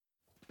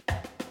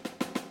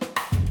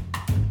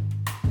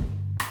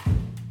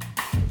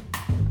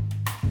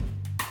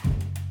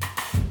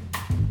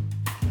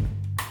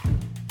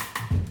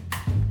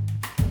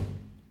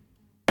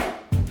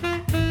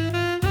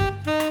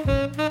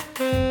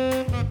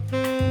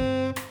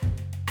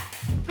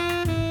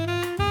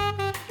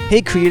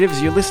Hey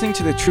creatives, you're listening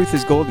to The Truth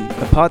is Golden,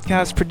 a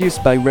podcast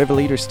produced by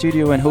Revelator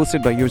Studio and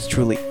hosted by yours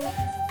truly.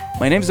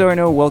 My name's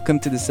Arno, welcome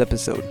to this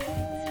episode.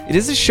 It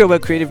is a show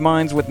about creative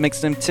minds, what makes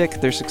them tick,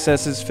 their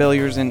successes,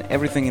 failures, and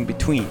everything in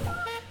between.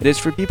 It is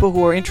for people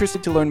who are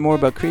interested to learn more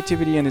about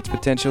creativity and its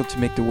potential to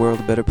make the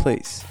world a better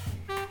place.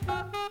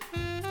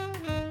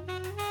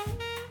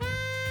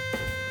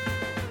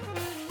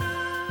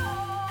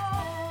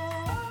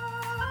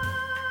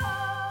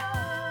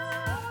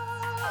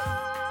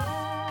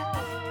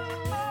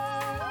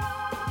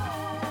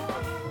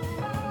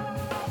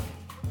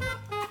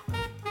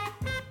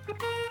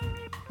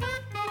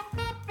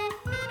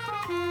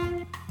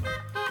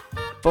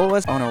 Follow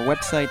us on our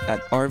website at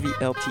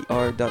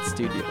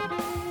rvltr.studio.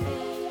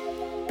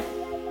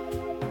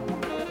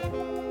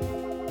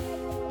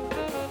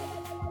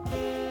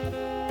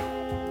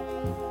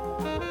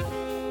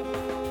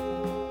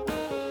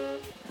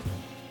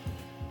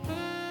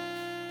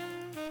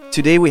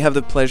 Today we have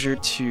the pleasure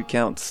to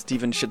count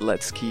Steven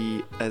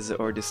Shedletsky as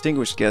our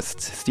distinguished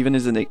guest. Steven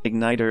is an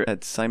igniter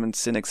at Simon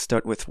Sinek's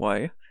Start With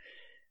Why.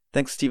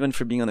 Thanks, Steven,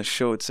 for being on the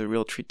show. It's a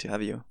real treat to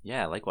have you.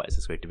 Yeah, likewise.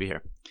 It's great to be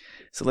here.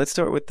 So let's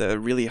start with the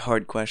really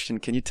hard question.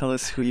 Can you tell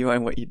us who you are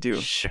and what you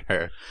do? Sure.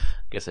 I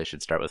guess I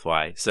should start with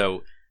why.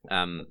 So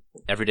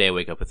every day I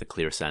wake up with a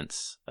clear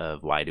sense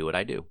of why I do what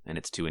I do. And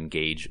it's to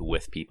engage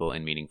with people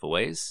in meaningful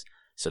ways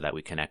so that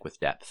we connect with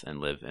depth and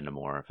live in a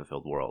more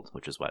fulfilled world,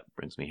 which is what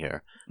brings me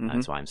here.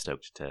 That's why I'm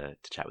stoked to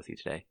chat with you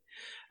today.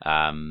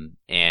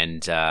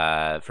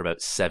 For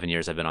about 7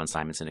 years, I've been on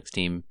Simon Sinek's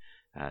team.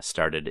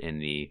 Started in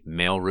the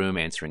mailroom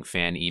answering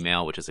fan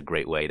email, which is a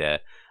great way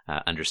to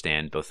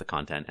understand both the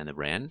content and the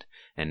brand.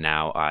 And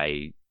now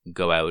I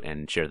go out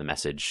and share the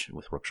message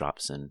with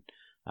workshops and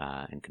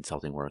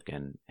consulting work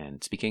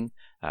and speaking,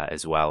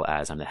 as well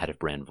as I'm the head of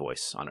brand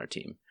voice on our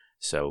team.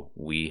 So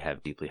we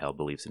have deeply held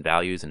beliefs and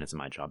values, and it's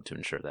my job to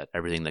ensure that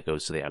everything that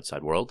goes to the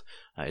outside world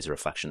is a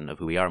reflection of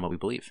who we are and what we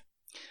believe.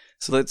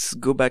 So let's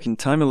go back in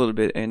time a little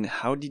bit. And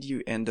how did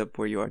you end up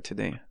where you are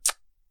today?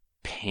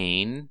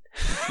 Pain.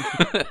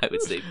 I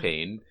would say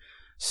pain.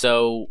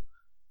 So,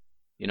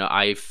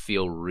 I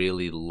feel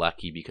really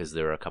lucky because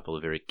there are a couple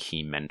of very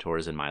key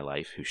mentors in my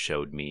life who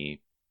showed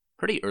me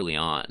pretty early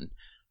on,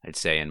 I'd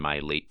say in my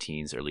late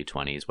teens, early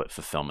 20s, what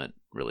fulfillment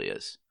really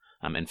is.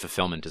 And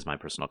fulfillment is my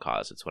personal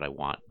cause. It's what I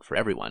want for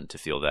everyone to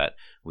feel that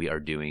we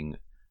are doing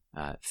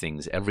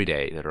things every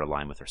day that are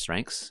aligned with our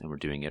strengths, and we're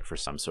doing it for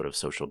some sort of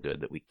social good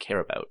that we care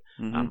about,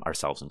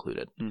 ourselves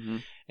included.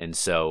 And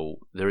so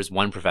there was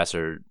one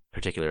professor,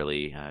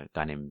 particularly a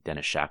guy named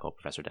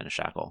Professor Dennis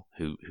Shackle,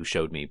 who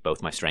showed me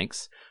both my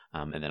strengths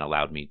and then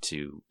allowed me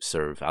to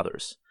serve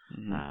others.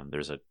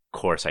 There's a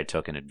course I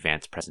took, an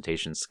advanced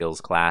presentation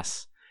skills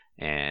class.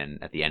 And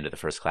at the end of the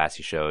first class,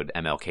 he showed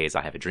MLK's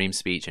I Have a Dream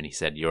speech. And he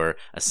said, your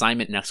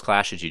assignment next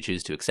class, should you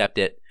choose to accept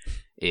it,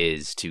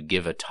 is to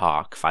give a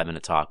talk,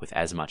 5-minute talk with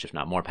as much, if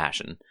not more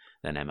passion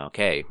than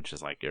MLK, which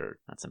is like,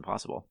 that's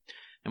impossible.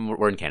 And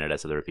we're in Canada,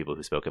 so there are people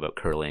who spoke about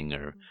curling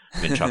or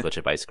mint chocolate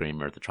chip ice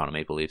cream or the Toronto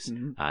Maple Leafs.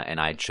 And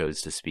I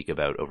chose to speak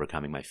about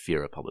overcoming my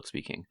fear of public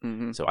speaking.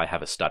 So I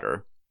have a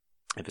stutter,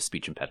 I have a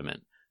speech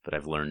impediment, but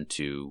I've learned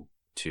to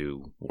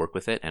work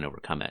with it and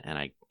overcome it. And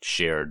I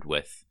shared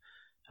with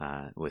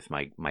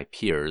my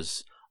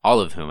peers, all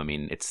of whom,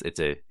 it's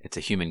a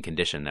human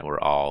condition that we're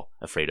all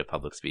afraid of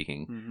public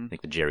speaking. I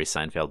think the Jerry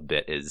Seinfeld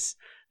bit is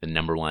the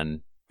number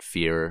one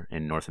fear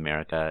in North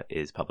America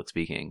is public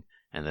speaking,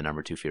 and the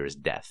number 2 fear is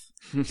death.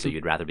 So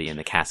you'd rather be in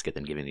the casket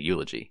than giving the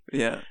eulogy.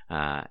 Yeah.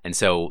 And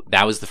so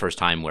that was the first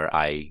time where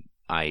I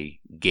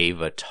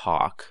gave a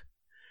talk,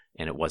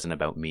 and it wasn't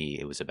about me,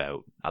 it was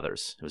about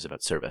others. It was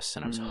about service,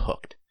 and I was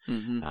hooked.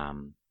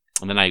 And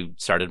then I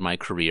started my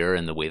career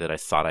in the way that I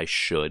thought I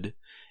should,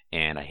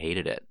 and I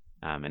hated it.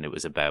 And it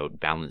was about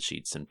balance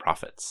sheets and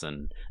profits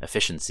and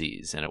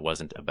efficiencies, and it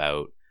wasn't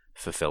about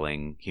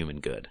fulfilling human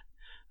good.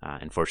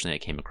 Unfortunately,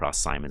 I came across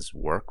Simon's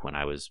work when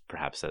I was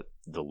perhaps at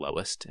the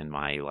lowest in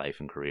my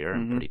life and career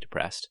and pretty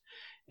depressed.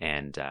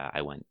 And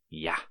I went,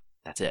 yeah,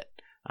 that's it.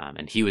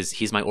 And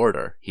he's my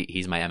orator.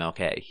 He's my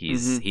MLK.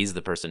 He's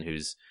the person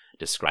who's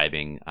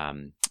describing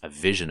a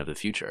vision of the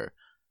future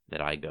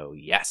that I go,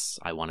 yes,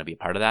 I want to be a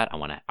part of that.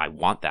 I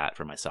want that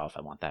for myself.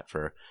 I want that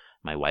for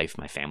my wife,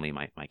 my family,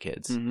 my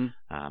kids. And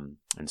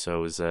so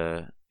it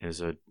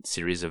was a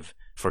series of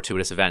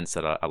fortuitous events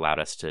that allowed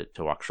us to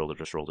walk shoulder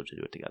to shoulder to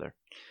do it together.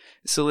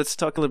 So let's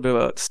talk a little bit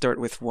about Start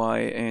With Why,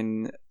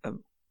 and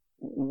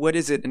what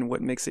is it and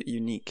what makes it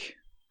unique?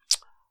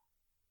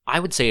 I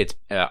would say it's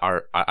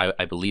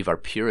I believe our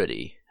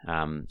purity.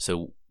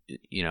 So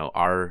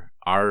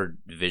our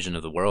vision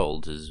of the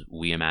world is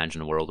we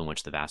imagine a world in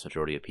which the vast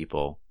majority of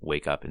people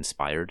wake up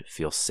inspired,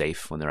 feel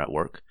safe when they're at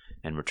work,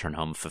 and return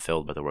home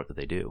fulfilled by the work that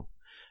they do.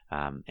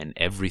 And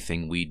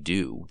everything we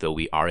do, though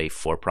we are a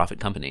for-profit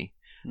company,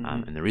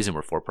 and the reason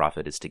we're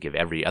for-profit is to give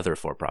every other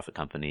for-profit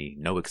company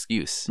no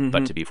excuse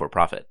but to be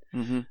for-profit,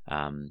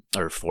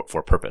 or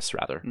for purpose,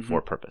 rather,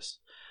 for purpose.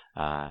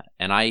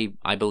 And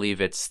I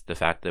believe it's the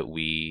fact that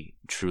we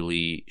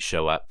truly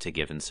show up to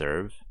give and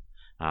serve.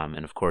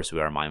 And of course, we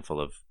are mindful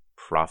of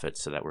profit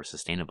so that we're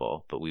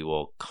sustainable, but we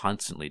will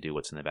constantly do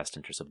what's in the best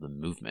interest of the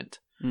movement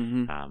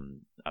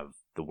of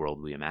the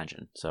world we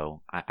imagine.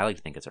 So I like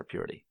to think it's our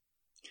purity.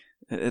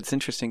 It's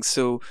interesting.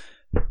 So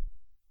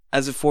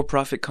as a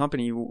for-profit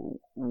company,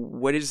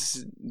 what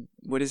is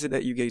it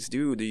that you guys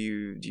do? Do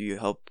you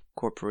help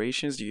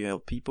corporations? Do you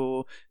help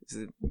people?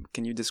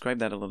 Can you describe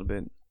that a little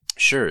bit?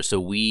 Sure.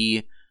 So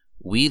we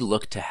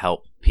look to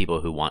help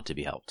people who want to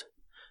be helped.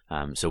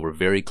 So we're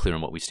very clear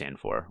on what we stand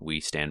for. We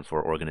stand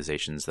for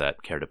organizations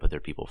that care to put their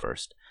people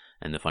first.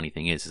 And the funny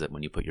thing is that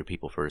when you put your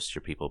people first,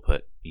 your people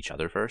put each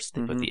other first.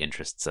 They put the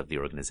interests of the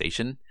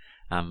organization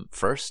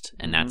first,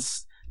 and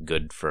that's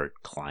good for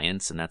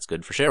clients and that's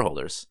good for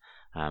shareholders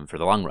for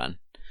the long run.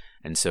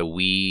 And so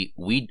we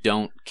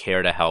don't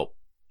care to help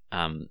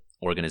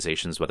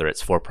organizations, whether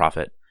it's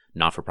for-profit,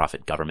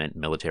 not-for-profit, government,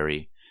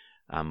 military.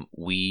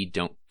 We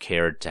don't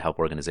care to help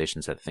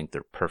organizations that think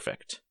they're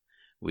perfect.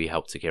 We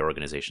help to care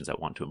organizations that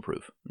want to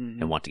improve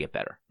and want to get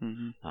better,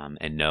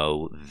 and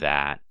know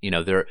that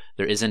there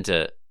isn't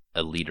a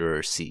leader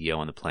or CEO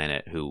on the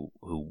planet who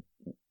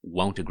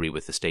won't agree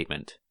with the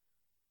statement,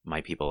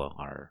 "My people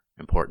are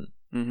important,"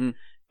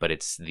 but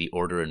it's the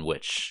order in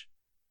which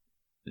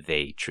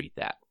they treat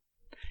that.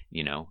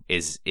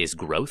 Is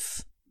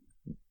growth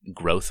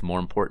more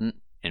important?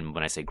 And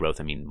when I say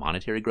growth, I mean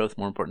monetary growth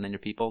more important than your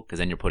people, because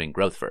then you're putting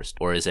growth first.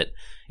 Or is it,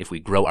 if we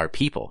grow our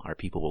people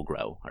will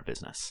grow our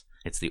business?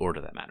 It's the order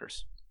that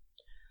matters.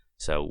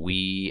 So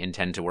we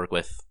intend to work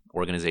with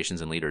organizations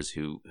and leaders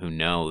who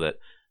know that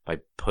by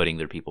putting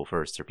their people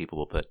first, their people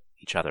will put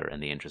each other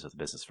and the interests of the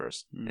business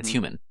first. It's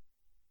human.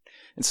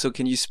 And so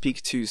can you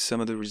speak to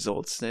some of the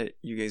results that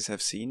you guys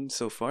have seen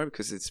so far?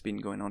 Because it's been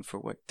going on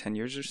for 10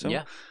 years or so?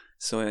 Yeah.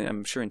 So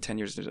I'm sure in 10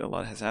 years a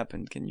lot has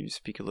happened. Can you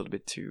speak a little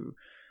bit to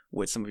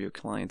what some of your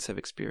clients have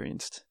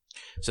experienced?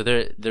 So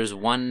there's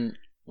one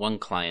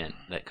client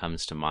that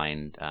comes to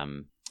mind,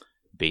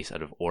 based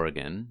out of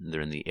Oregon.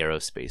 They're in the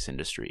aerospace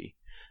industry,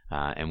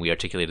 and we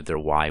articulated their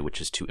why,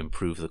 which is to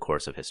improve the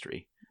course of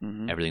history.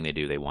 Everything they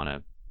do, they want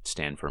to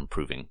stand for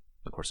improving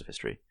the course of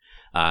history.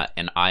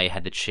 And I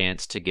had the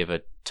chance to give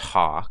a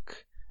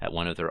talk at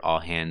one of their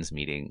all-hands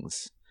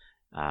meetings,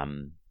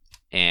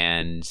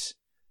 and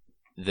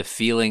the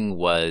feeling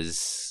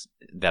was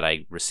that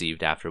I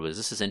received after was,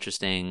 this is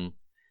interesting.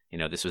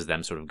 This was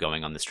them sort of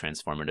going on this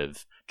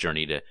transformative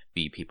journey to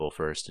be people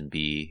first and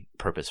be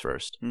purpose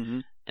first.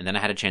 And then I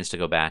had a chance to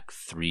go back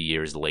 3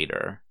 years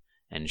later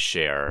and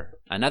share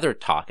another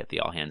talk at the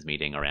all hands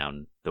meeting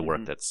around the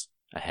work that's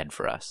ahead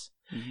for us.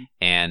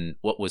 And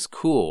what was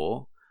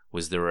cool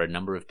was there were a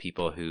number of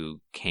people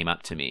who came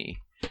up to me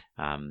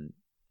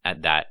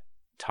at that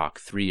talk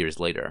 3 years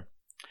later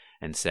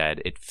and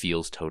said, it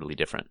feels totally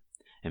different.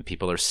 And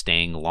people are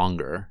staying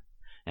longer.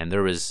 And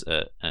there was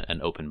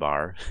an open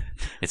bar.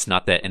 It's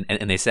not that,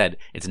 and they said,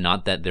 it's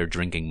not that they're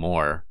drinking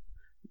more,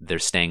 they're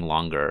staying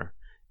longer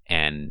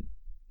and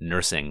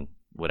nursing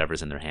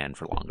whatever's in their hand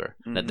for longer.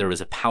 That there was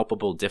a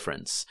palpable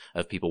difference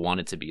of people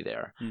wanted to be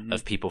there,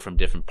 of people from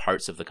different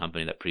parts of the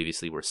company that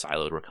previously were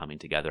siloed were coming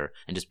together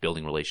and just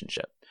building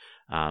relationship.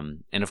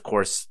 And of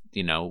course,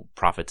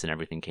 profits and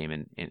everything came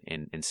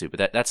in soup.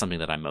 But that's something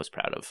that I'm most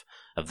proud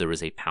of there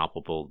was a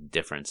palpable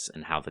difference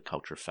in how the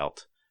culture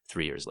felt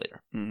 3 years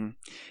later.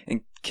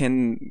 And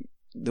can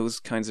those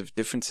kinds of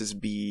differences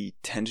be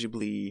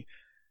tangibly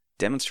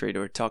demonstrated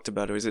or talked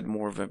about, or is it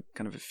more of a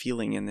kind of a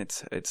feeling and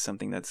it's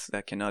something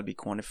that cannot be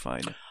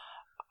quantified?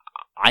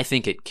 I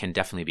think it can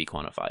definitely be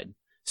quantified.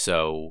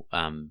 So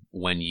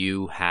when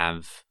you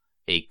have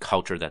a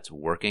culture that's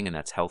working and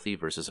that's healthy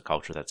versus a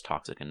culture that's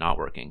toxic and not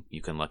working,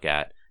 you can look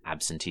at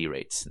absentee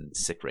rates and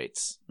sick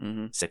rates,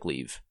 sick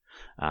leave.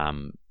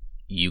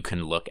 You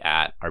can look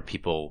at, are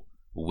people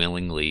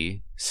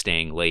willingly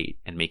staying late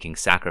and making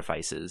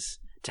sacrifices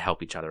to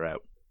help each other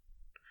out?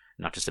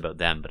 Not just about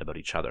them, but about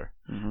each other.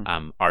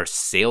 Are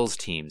sales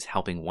teams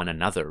helping one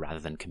another rather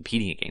than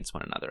competing against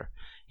one another?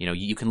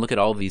 You can look at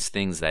all these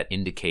things that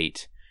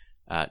indicate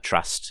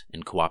trust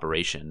and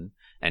cooperation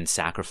and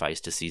sacrifice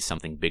to see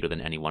something bigger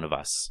than any one of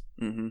us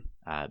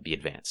be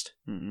advanced.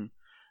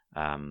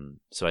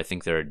 So I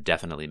think there are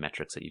definitely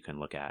metrics that you can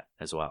look at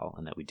as well,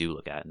 and that we do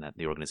look at, and that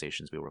the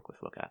organizations we work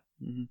with look at.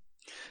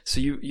 So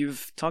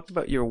you've talked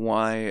about your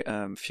why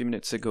a few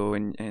minutes ago,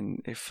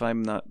 and if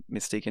I'm not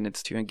mistaken,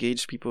 it's to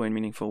engage people in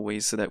meaningful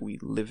ways so that we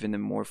live in a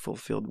more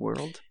fulfilled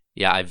world.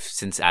 Yeah, I've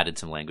since added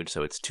some language,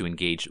 so it's to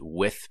engage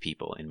with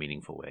people in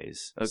meaningful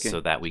ways,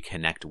 so that we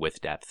connect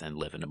with depth and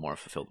live in a more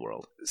fulfilled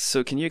world.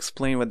 So can you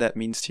explain what that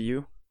means to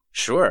you?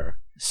 Sure.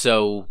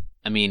 So,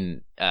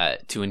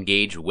 to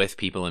engage with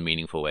people in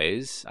meaningful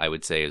ways, I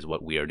would say is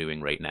what we are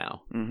doing right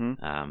now.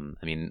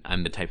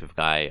 I'm the type of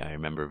guy, I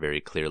remember very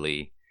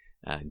clearly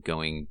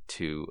going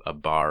to a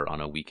bar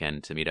on a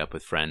weekend to meet up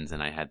with friends,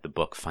 and I had the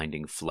book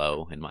Finding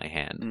Flow in my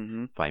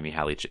hand by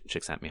Mihaly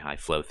Csikszentmihalyi,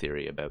 Flow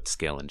Theory, about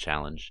skill and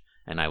challenge.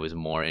 And I was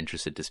more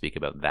interested to speak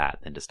about that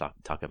than to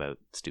talk about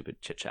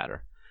stupid chit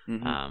chatter.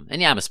 And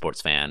I'm a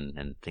sports fan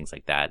and things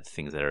like that,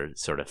 things that are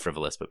sort of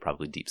frivolous but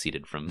probably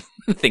deep-seated from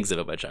things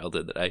about my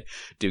childhood that I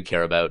do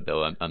care about,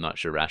 though I'm not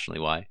sure rationally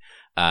why.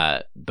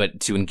 But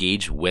to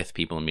engage with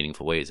people in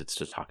meaningful ways, it's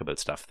to talk about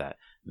stuff that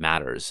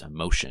matters: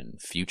 emotion,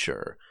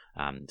 future,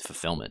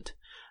 fulfillment,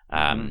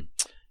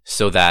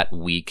 so that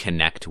we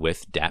connect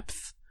with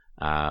depth,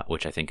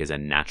 which I think is a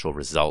natural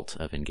result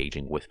of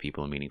engaging with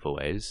people in meaningful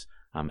ways,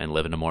 and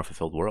live in a more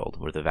fulfilled world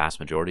where the vast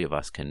majority of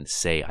us can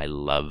say, I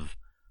love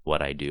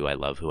what I do, I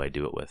love who I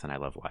do it with, and I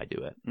love why I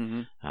do it.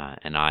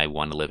 And I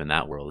want to live in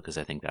that world because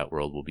I think that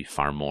world will be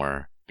far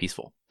more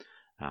peaceful,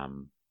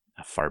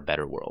 a far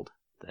better world.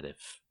 That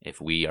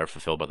if we are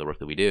fulfilled by the work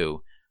that we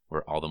do,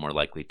 we're all the more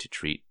likely to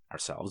treat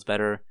ourselves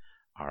better,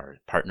 our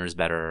partners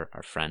better,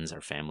 our friends,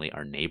 our family,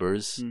 our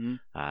neighbors,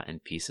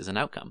 and peace is an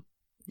outcome.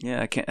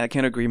 Yeah, I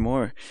can't agree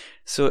more.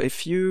 So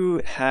if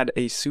you had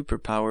a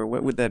superpower,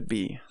 what would that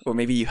be? Or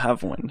maybe you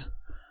have one.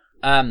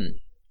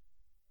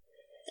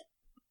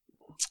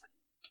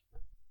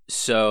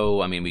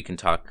 So, I mean, we can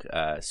talk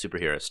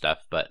superhero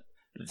stuff, but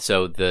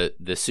so the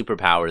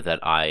superpower that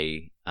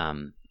I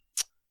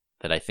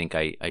think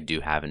I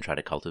do have and try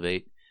to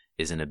cultivate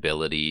is an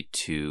ability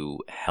to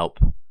help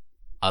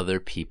other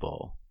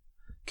people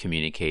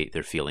communicate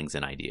their feelings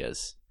and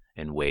ideas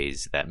in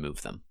ways that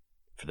move them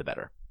for the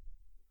better.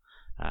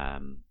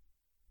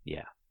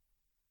 Yeah,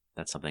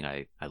 that's something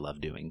I love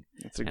doing.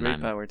 It's a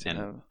great power to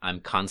have.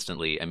 I'm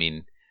constantly, I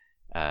mean,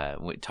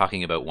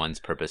 talking about one's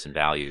purpose and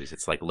values,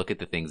 it's like, look at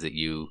the things that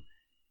you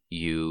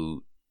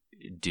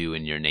do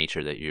in your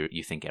nature that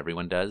you think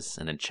everyone does,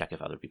 and then check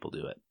if other people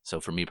do it. So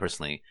for me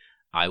personally,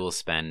 I will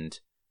spend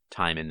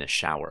time in the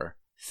shower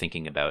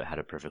thinking about how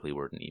to perfectly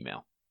word an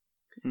email.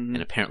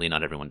 And apparently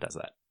not everyone does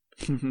that.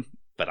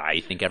 But I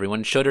think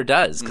everyone should or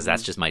does, because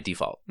that's just my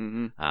default.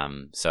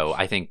 So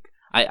I think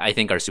our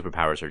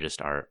superpowers are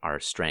just our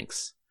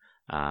strengths.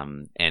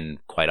 And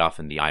quite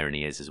often the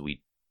irony is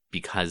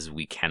because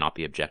we cannot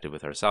be objective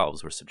with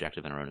ourselves, we're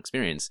subjective in our own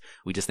experience,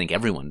 we just think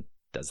everyone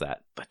does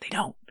that, but they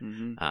don't.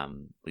 At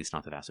least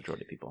not the vast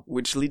majority of people.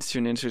 Which leads to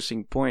an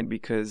interesting point,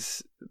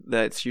 because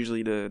that's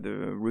usually the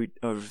root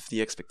of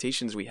the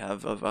expectations we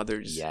have of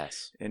others.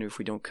 Yes. And if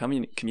we don't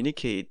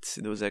communicate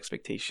those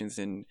expectations,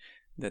 then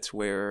that's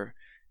where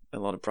a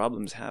lot of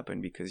problems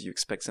happen, because you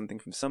expect something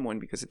from someone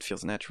because it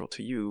feels natural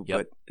to you,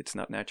 but it's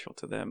not natural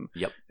to them.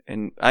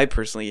 And I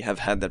personally have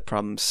had that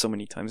problem so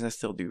many times, and I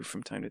still do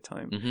from time to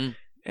time.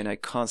 And I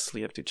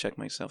constantly have to check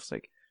myself. It's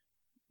like,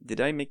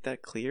 did I make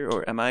that clear,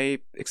 or am I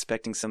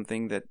expecting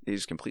something that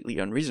is completely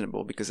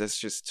unreasonable? Because that's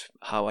just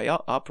how I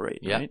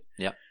operate, right?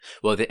 Yeah.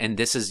 Well, and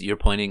this is, you're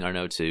pointing,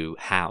 Arnaud, to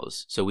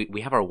hows. So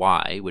we have our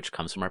why, which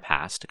comes from our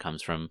past. It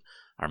comes from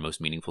our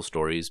most meaningful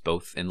stories,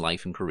 both in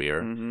life and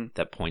career,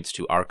 that points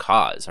to our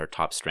cause, our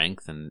top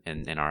strength, and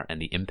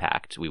the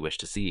impact we wish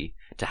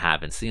to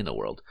have and see in the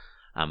world.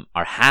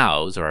 Our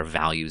hows are our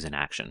values in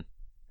action,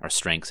 our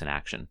strengths in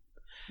action.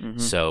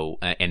 So,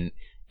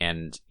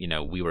 and, you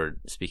know, we were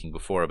speaking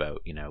before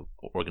about, you know,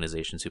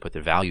 organizations who put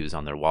their values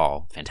on their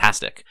wall.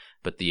 Fantastic.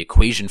 But the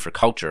equation for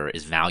culture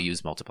is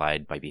values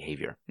multiplied by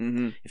behavior.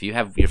 If you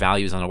have your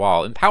values on the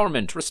wall,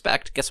 empowerment,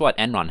 respect, guess what?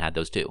 Enron had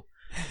those too,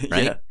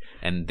 right?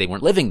 And they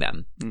weren't living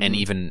them. And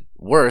even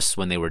worse,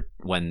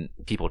 when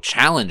people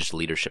challenged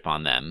leadership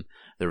on them,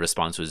 the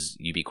response was,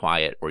 you be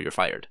quiet or you're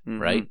fired,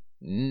 right?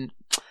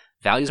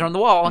 Values are on the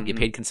wall. You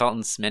paid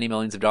consultants many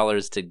millions of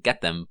dollars to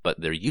get them,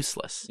 but they're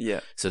useless.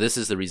 So this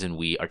is the reason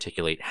we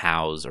articulate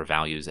hows or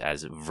values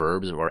as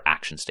verbs or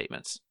action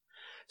statements.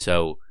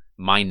 So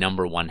my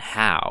number one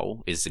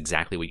how is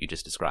exactly what you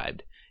just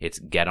described. It's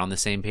get on the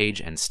same page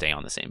and stay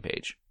on the same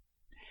page.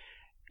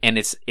 And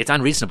it's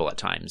unreasonable at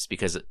times,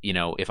 because, you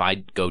know, if I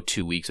go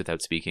 2 weeks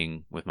without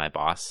speaking with my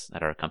boss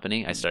at our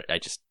company,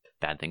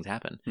 bad things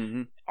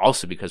happen.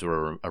 Also because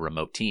we're a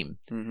remote team.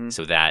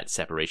 So that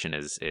separation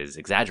is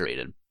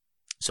exaggerated.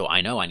 So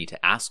I know I need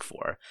to ask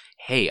for,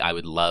 hey, I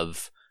would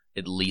love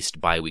at least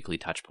bi-weekly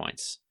touch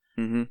points.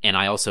 And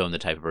I also am the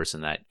type of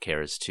person that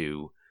cares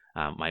to,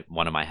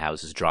 one of my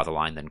houses, draw the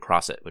line, then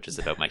cross it, which is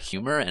about my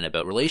humor and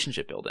about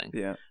relationship building.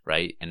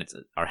 Right. And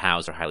our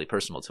hows are highly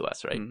personal to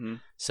us. Right.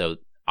 So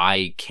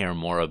I care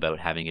more about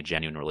having a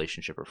genuine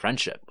relationship or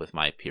friendship with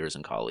my peers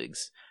and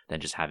colleagues than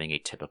just having a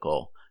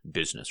typical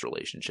business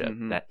relationship.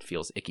 That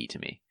feels icky to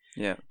me.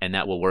 And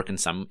that will work in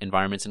some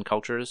environments and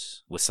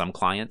cultures with some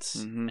clients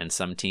and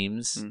some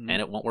teams, and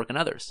it won't work in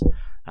others.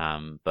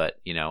 But,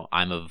 you know,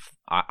 I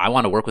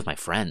want to work with my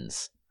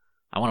friends.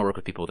 I want to work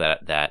with people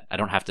that I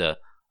don't have to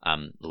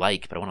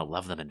like, but I want to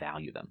love them and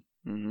value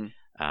them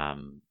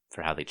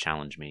for how they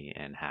challenge me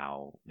and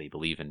how they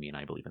believe in me and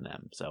I believe in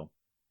them. So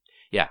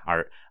yeah,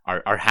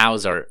 our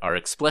hows are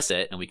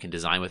explicit, and we can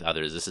design with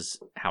others. This is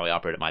how I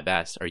operate at my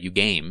best. Are you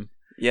game?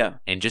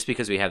 And just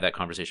because we have that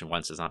conversation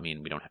once does not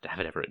mean we don't have to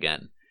have it ever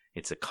again.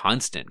 It's a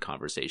constant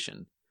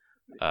conversation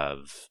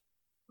of,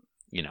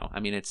 you know, I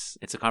mean, it's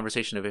a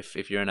conversation of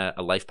if you're in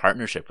a life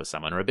partnership with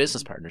someone or a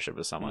business partnership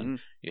with someone,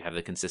 you have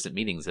the consistent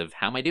meetings of,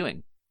 how am I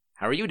doing?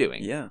 How are you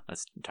doing?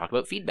 Let's talk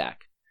about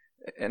feedback.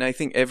 And I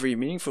think every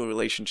meaningful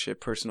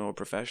relationship, personal or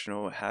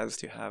professional, has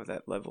to have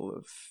that level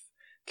of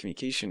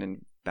communication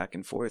and back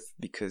and forth,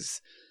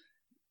 because,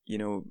 you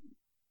know,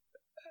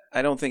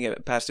 I don't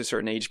think past a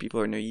certain age people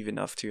are naive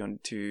enough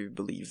to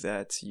believe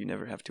that you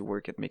never have to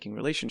work at making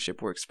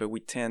relationship works, but we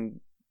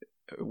tend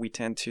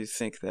to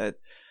think that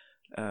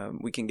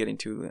we can get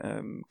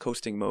into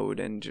coasting mode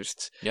and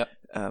just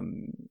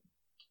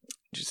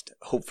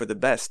hope for the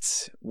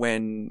best,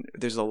 when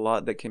there's a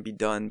lot that can be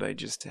done by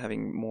just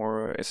having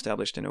more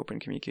established and open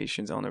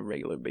communications on a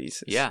regular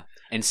basis. Yeah,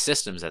 and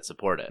systems that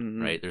support it,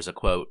 right? There's a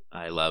quote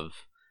I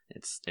love.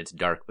 It's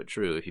dark but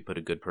true. If you put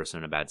a good person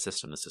in a bad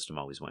system, the system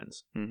always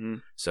wins.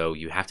 So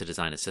you have to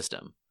design a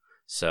system.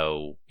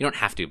 So you don't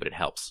have to, but it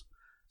helps.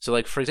 So,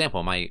 like, for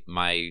example, my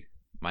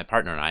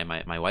partner and I,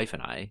 my wife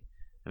and I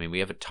mean, we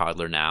have a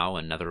toddler now,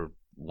 another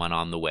one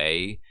on the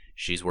way.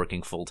 She's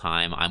working full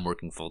time. I'm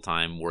working full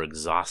time. We're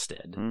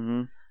exhausted.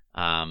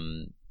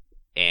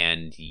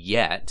 And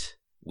yet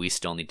we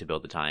still need to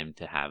build the time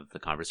to have the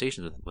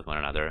conversations with one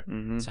another.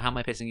 So how am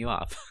I pissing you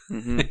off?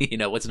 You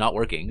know, what's not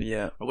working?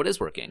 Or what is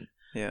working?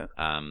 You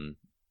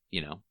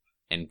know,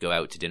 and go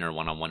out to dinner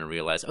one-on-one and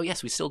realize, oh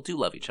yes, we still do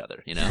love each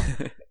other, you know?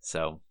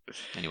 So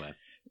anyway.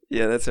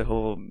 Yeah, that's a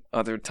whole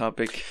other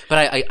topic.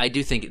 But I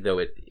do think,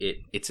 though,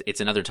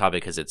 it's another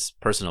topic because it's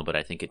personal, but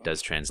I think it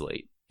does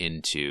translate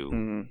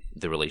into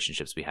the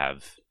relationships we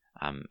have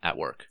at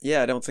work.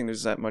 Yeah, I don't think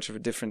there's that much of a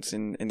difference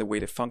in the way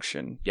to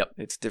function. Yep.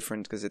 It's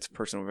different because it's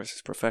personal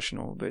versus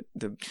professional, but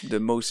the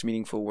most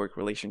meaningful work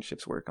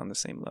relationships work on the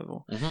same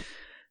level.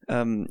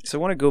 So I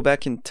want to go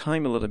back in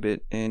time a little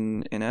bit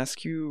and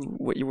ask you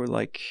what you were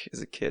like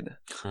as a kid.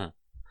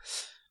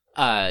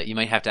 You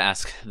might have to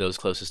ask those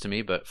closest to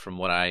me, but from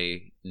what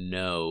I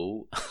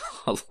know,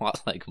 a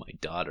lot like my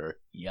daughter.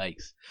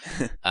 Yikes.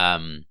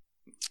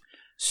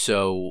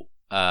 So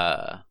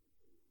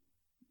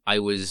I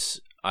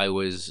was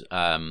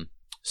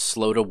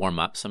slow to warm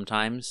up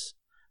sometimes,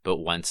 but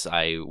once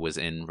I was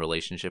in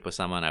relationship with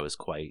someone, I was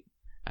quite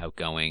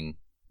outgoing,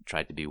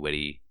 tried to be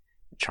witty,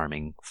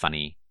 charming,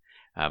 funny.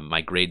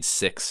 My grade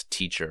 6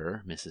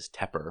 teacher, Mrs.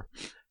 Tepper,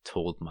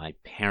 told my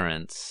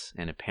parents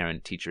in a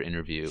parent-teacher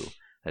interview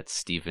that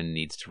Stephen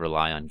needs to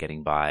rely on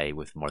getting by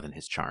with more than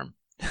his charm.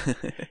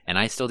 And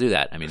I still do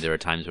that. I mean, there are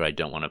times where I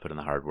don't want to put in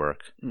the hard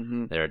work.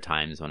 There are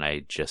times when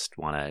I just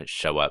want to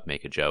show up,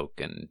 make a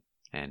joke,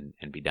 and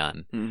be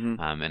done.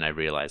 And I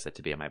realize that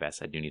to be at my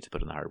best, I do need to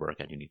put in the hard work.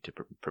 I do need to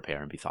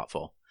prepare and be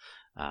thoughtful.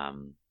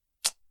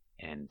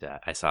 And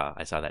I saw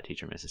that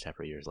teacher, Mrs.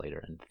 Tepper, years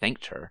later, and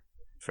thanked her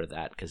for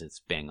that because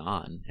it's bang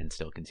on and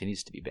still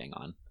continues to be bang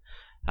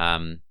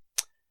on.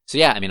 So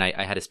yeah, I mean,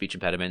 I had a speech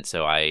impediment,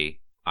 so I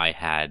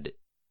had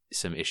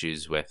some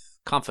issues with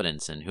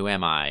confidence and who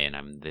am I, and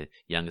I'm the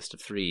youngest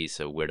of 3,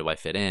 so where do I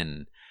fit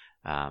in,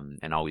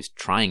 and always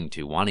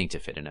wanting to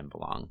fit in and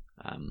belong.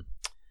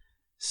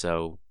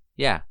 So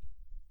yeah,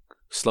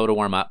 slow to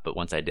warm up, but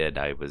once I did,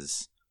 I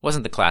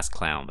wasn't the class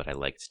clown, but I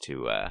liked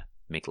to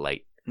make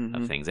light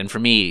of things. And for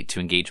me, to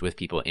engage with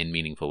people in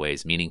meaningful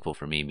ways, meaningful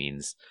for me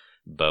means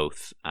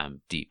both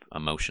deep,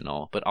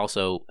 emotional, but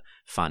also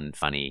fun,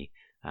 funny,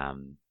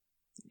 and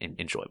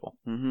enjoyable.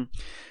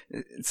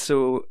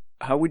 So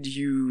how would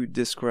you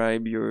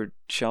describe your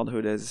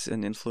childhood as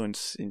an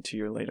influence into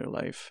your later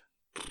life?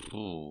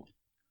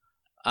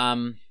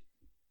 A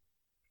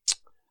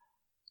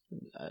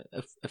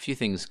few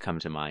things come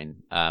to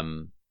mind.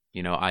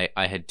 You know,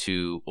 I had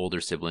 2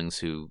 older siblings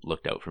who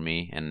looked out for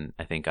me, and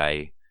I think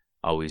I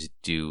always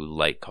do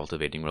like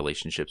cultivating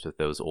relationships with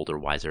those older,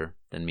 wiser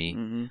than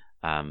me.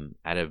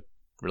 At a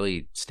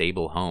really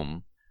stable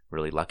home,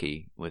 really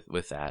lucky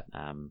with that.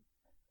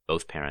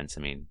 Both parents,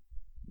 I mean,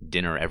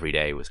 dinner every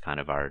day was kind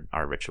of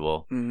our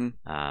ritual.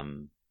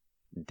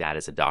 Dad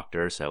is a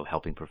doctor, so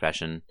helping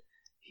profession.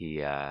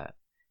 He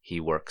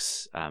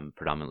works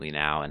predominantly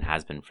now and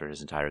has been for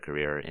his entire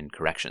career in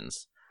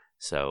corrections,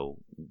 so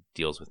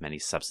deals with many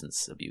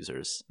substance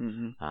abusers.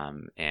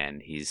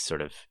 And he's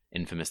sort of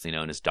infamously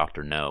known as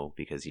Dr. No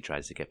because he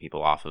tries to get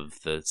people off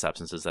of the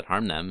substances that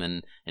harm them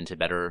and into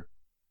better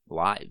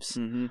lives.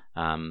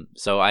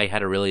 So I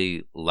had a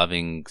really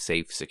loving,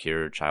 safe,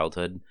 secure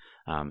childhood.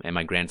 And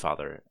my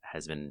grandfather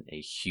has been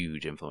a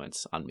huge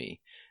influence on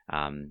me.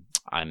 I'm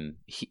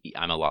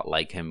a lot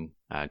like him,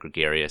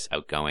 gregarious,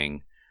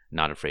 outgoing,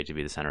 not afraid to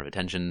be the center of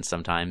attention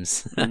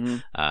sometimes,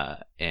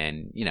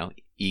 and, you know,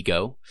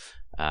 ego.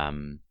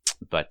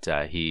 But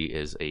he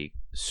is a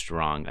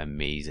strong,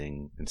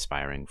 amazing,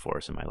 inspiring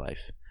force in my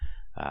life.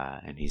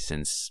 And he's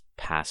since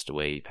passed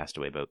away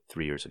about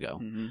 3 years ago.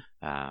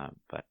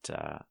 But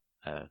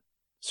a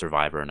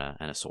survivor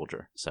and a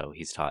soldier. So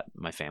he's taught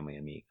my family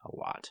and me a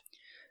lot.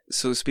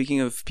 So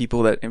speaking of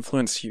people that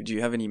influence you, do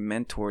you have any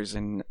mentors,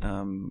 and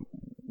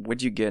what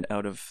do you get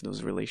out of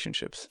those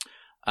relationships?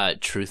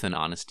 Truth and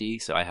honesty.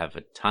 So I have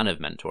a ton of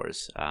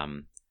mentors.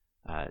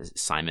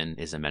 Simon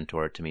is a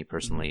mentor to me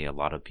personally. A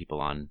lot of people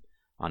on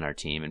our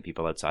team and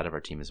people outside of our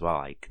team as well.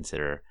 I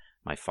consider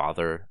my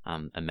father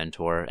a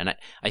mentor. And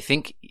I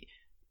think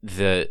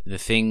the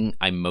thing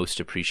I most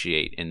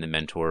appreciate in the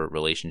mentor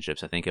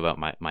relationships, I think about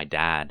my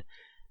dad.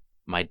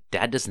 My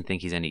dad doesn't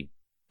think he's any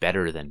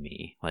better than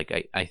me.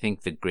 Like I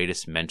think the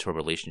greatest mentor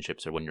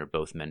relationships are when you're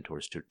both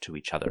mentors to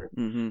each other,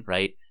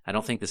 right? I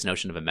don't think this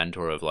notion of a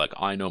mentor of like,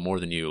 I know more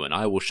than you and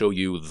I will show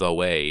you the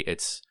way.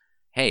 It's,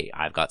 hey,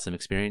 I've got some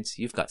experience,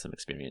 you've got some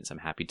experience. I'm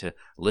happy to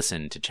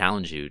listen, to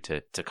challenge you,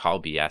 to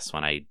call BS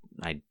when I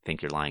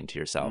think you're lying to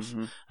yourself,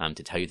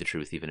 to tell you the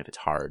truth, even if it's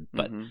hard,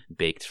 but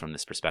baked from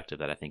this perspective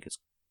that I think is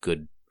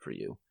good for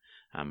you,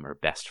 or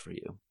best for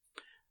you.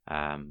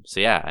 So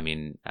yeah, I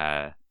mean,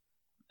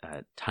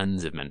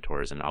 tons of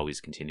mentors, and always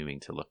continuing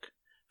to look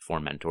for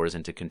mentors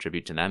and to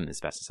contribute to them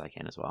as best as I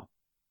can as well.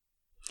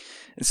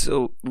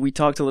 So we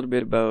talked a little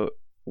bit about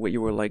what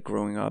you were like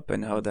growing up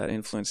and how that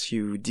influenced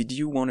you. Did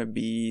you want to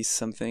be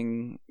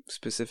something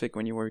specific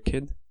when you were a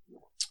kid?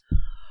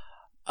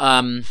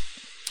 The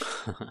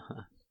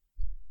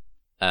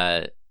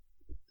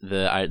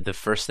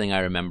first thing I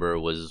remember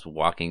was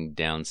walking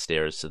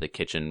downstairs to the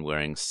kitchen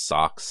wearing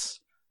socks,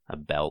 a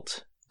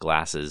belt,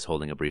 glasses,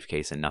 holding a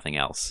briefcase, and nothing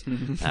else.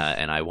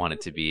 And I wanted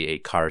to be a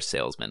car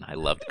salesman. I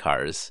loved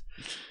cars.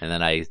 And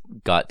then I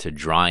got to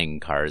drawing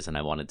cars, and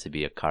I wanted to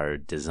be a car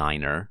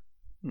designer.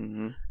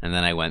 And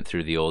then I went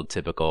through the old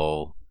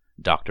typical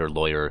doctor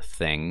lawyer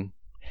thing.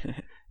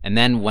 And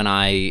then when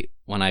I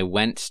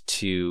went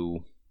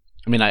to,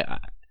 I mean, I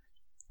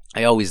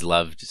always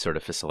loved sort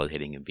of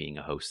facilitating and being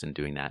a host and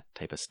doing that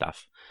type of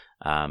stuff.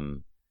 I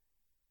mean,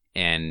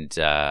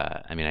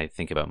 I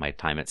think about my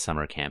time at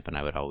summer camp, and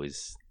I would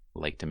always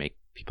like to make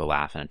people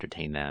laugh and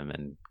entertain them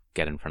and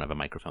get in front of a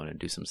microphone and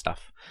do some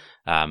stuff.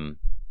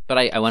 But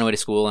I went away to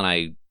school, and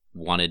I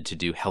wanted to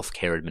do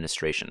healthcare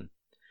administration.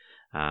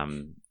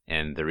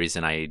 And the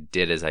reason I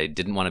did is I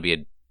didn't want to be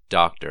a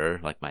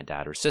doctor like my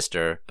dad or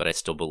sister, but I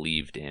still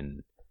believed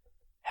in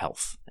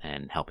health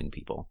and helping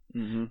people.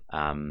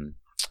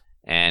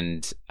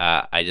 And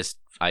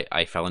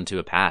I fell into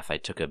a path. I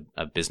took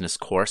a business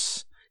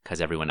course because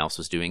everyone else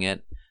was doing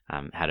it.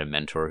 Had a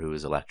mentor who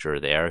was a lecturer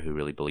there who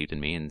really believed in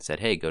me and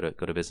said, hey, go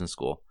to business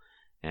school.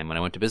 And when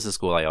I went to business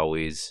school, I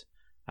always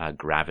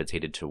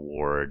gravitated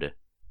toward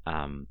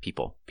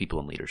people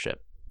and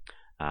leadership.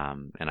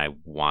 And I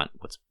want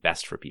what's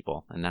best for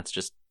people. And that's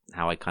just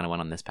how I kind of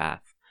went on this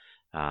path,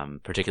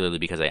 particularly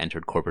because I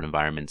entered corporate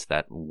environments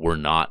that were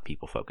not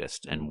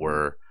people-focused and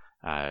were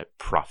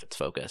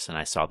profits-focused. And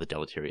I saw the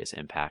deleterious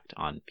impact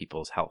on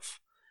people's health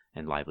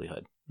and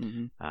livelihood.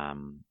 And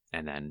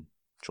then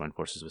joined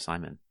forces with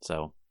Simon.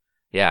 So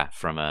yeah,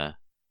 from a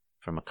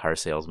car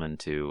salesman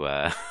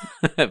to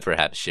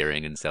perhaps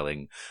sharing and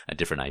selling a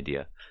different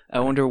idea. I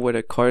wonder what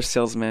a car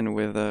salesman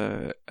with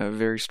a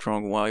very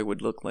strong why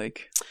would look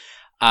like.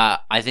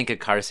 I think a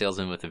car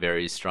salesman with a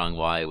very strong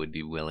why would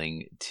be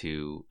willing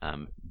to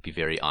be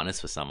very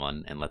honest with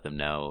someone and let them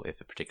know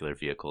if a particular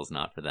vehicle is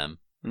not for them.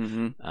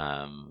 And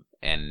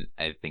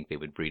I think they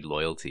would breed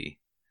loyalty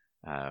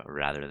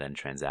rather than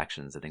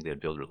transactions. I think they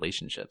would build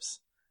relationships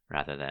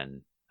rather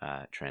than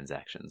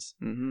transactions.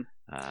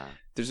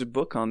 There's a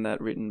book on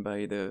that written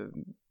by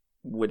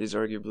what is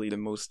arguably the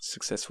most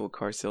successful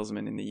car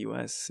salesman in the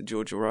U.S.,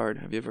 Joe Girard.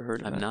 Have you ever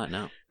heard of that? I've not,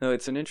 no. No,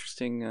 it's an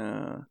interesting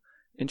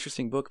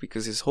book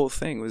because his whole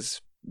thing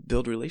was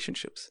build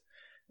relationships.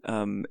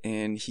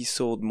 And he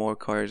sold more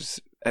cars,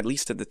 at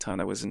least at the time,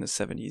 that was in the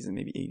 70s and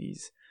maybe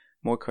 80s,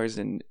 more cars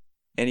than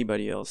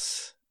anybody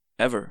else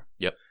ever.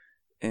 Yep.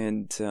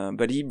 And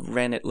but he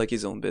ran it like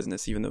his own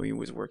business, even though he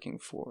was working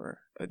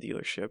for a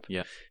dealership.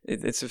 Yeah,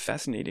 it's a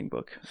fascinating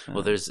book.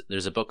 Well,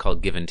 there's a book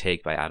called Give and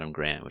Take by Adam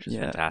Grant, which is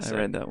fantastic. I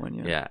read that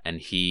one. Yeah,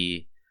 and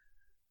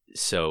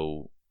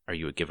so are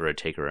you a giver, a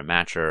taker, a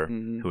matcher?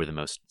 Who are the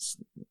most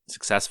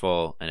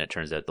successful? And it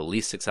turns out the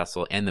least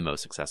successful and the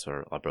most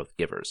successful are both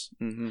givers.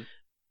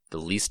 The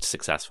least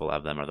successful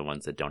of them are the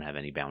ones that don't have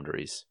any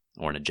boundaries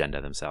or an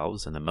agenda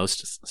themselves, and the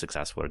most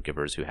successful are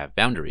givers who have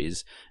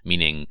boundaries,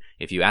 meaning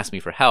if you ask me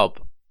for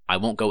help, I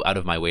won't go out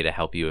of my way to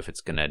help you if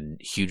it's going to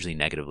hugely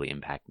negatively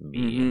impact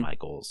me and my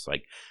goals.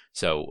 Like,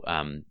 so,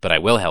 but I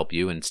will help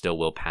you and still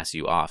will pass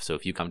you off. So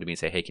if you come to me and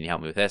say, hey, can you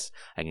help me with this?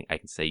 I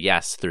can say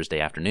yes,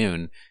 Thursday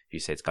afternoon. If you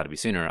say it's got to be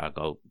sooner,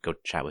 I'll go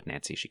chat with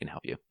Nancy. She can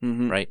help you.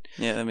 Right?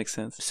 Yeah, that makes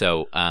sense.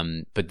 So,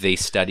 but they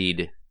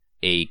studied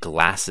a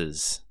glass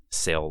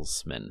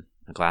salesperson.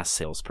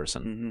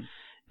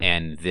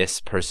 And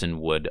this person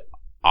would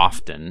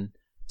often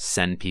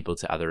send people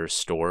to other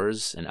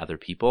stores and other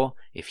people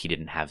if he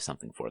didn't have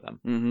something for them.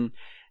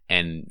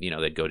 And,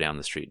 they'd go down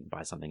the street and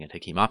buy something at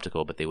Hakeem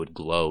Optical, but they would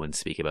glow and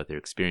speak about their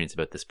experience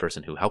about this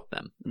person who helped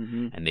them.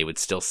 And they would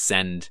still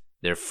send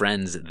their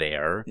friends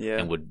there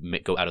and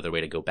would go out of their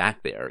way to go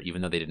back there,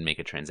 even though they didn't make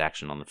a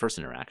transaction on the first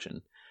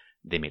interaction.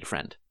 They made a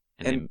friend.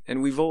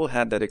 And we've all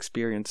had that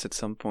experience at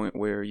some point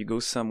where you go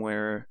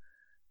somewhere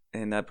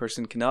and that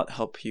person cannot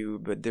help you,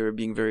 but they're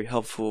being very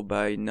helpful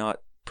by not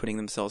putting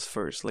themselves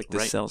first, like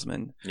the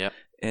salesman. Yep.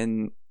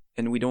 And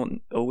we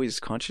don't always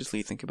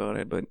consciously think about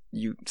it, but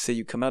you say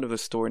you come out of a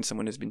store and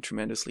someone has been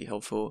tremendously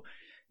helpful,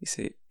 you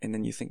say, and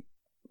then you think,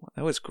 well,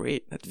 that was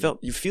great.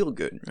 You feel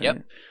good, right?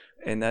 Yep.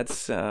 And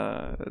that's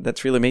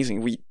really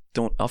amazing. We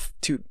don't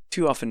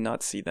too often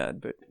not see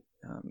that, but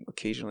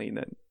occasionally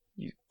that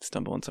you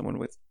stumble on someone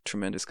with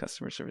tremendous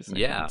customer service. And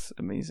Yeah. it's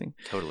amazing.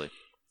 Totally.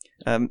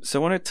 So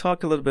I want to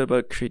talk a little bit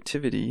about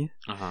creativity.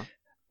 Uh-huh.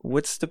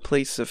 What's the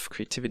place of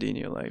creativity in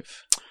your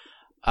life?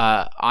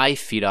 I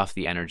feed off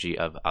the energy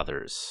of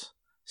others.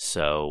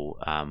 So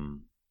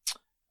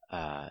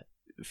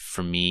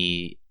for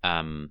me,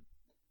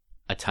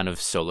 a ton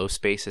of solo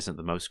space isn't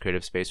the most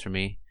creative space for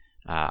me.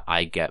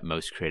 I get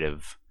most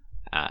creative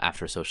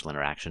after social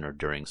interaction or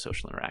during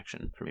social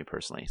interaction for me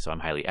personally. So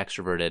I'm highly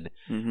extroverted.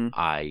 Mm-hmm.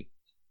 I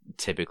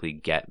typically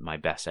get my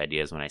best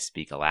ideas when I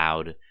speak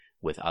aloud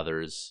with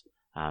others.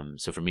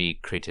 So for me,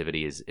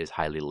 creativity is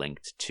highly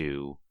linked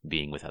to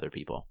being with other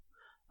people,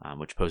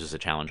 which poses a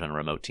challenge on a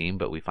remote team,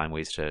 but we find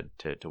ways to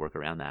work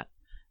around that.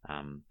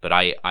 But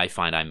I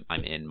find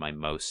I'm in my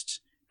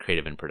most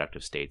creative and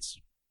productive states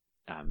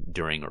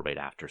during or right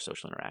after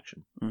social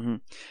interaction. Mm-hmm.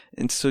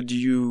 And so do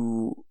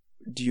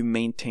you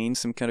maintain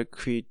some kind of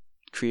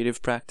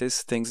creative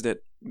practice, things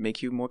that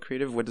make you more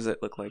creative? What does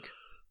that look like?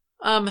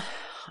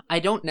 I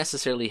don't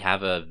necessarily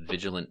have a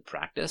vigilant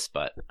practice,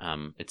 but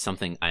it's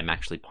something I'm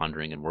actually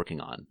pondering and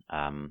working on.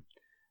 I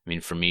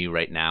mean, for me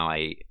right now,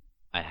 I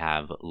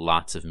have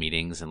lots of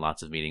meetings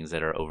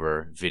that are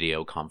over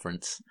video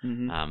conference.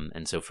 Mm-hmm.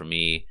 And so for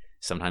me,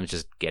 sometimes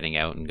just getting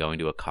out and going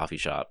to a coffee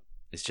shop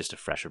is just a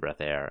fresher breath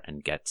of air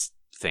and gets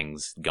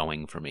things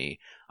going for me.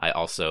 I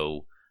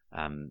also,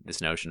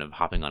 this notion of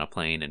hopping on a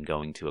plane and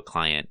going to a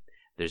client,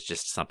 there's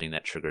just something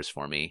that triggers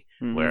for me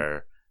Mm-hmm.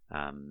 where,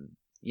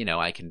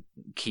 I can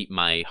keep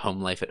my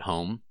home life at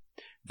home,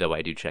 though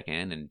I do check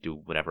in and do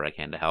whatever I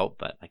can to help,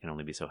 but I can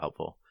only be so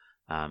helpful.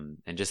 And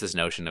just this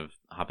notion of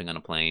hopping on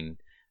a plane,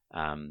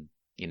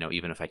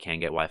 even if I can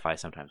get Wi-Fi,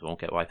 sometimes I won't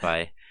get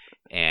Wi-Fi.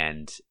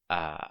 And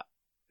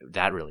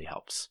that really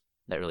helps.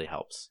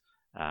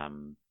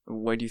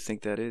 Why do you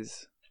think that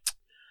is?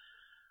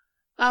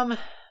 I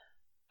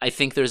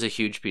think there's a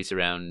huge piece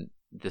around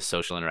the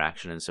social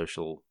interaction and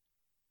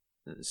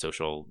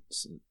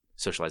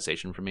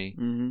socialization for me.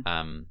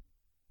 Mm-hmm.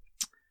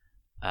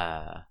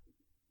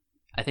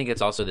 I think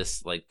it's also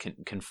this like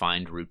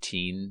confined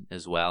routine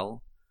as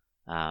well,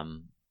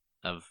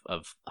 of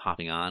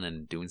hopping on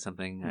and doing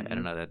something. Mm-hmm. I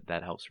don't know,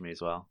 that helps for me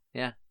as well.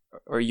 Yeah.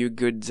 Are you a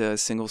good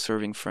single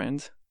serving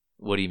friend?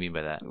 What do you mean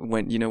by that?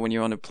 When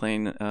you're on a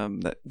plane,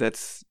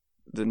 that's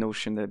the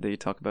notion that they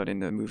talk about in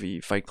the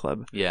movie Fight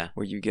Club. Yeah.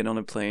 Where you get on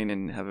a plane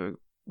and have a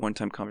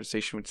one-time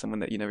conversation with someone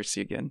that you never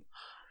see again.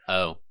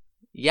 Oh,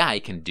 yeah, I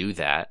can do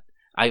that.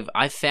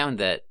 I've found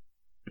that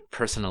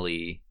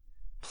personally,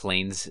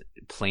 plane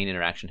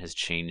interaction has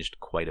changed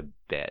quite a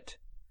bit.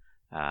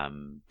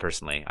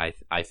 Personally,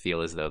 I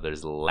feel as though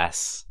there's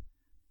less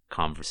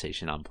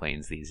conversation on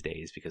planes these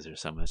days because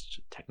there's so much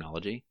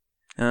technology.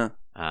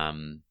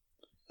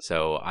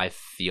 So I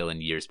feel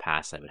in years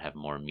past I would have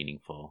more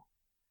meaningful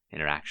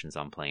interactions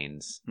on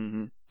planes.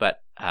 Mm-hmm. But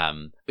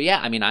yeah,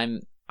 I mean,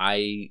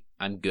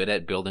 I'm good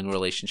at building a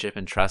relationship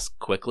and trust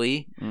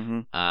quickly.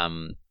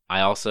 Mm-hmm.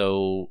 I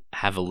also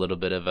have a little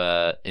bit of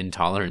a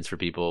intolerance for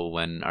people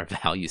when our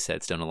value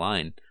sets don't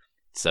align.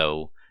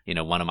 So,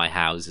 one of my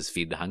hows is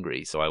feed the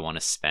hungry. So I want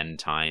to spend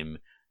time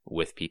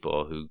with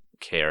people who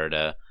care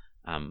to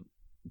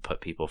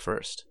put people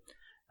first.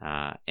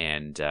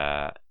 And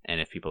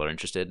if people are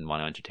interested and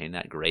want to entertain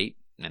that, great.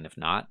 And if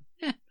not,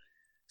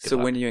 so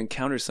when you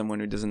encounter someone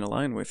who doesn't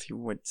align with you,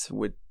 what's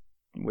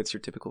your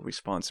typical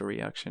response or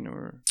reaction?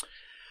 Or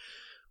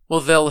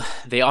well,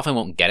 they often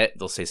won't get it.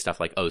 They'll say stuff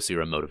like, "Oh, so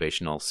you're a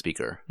motivational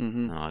speaker?"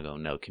 Mm-hmm. And I'll go,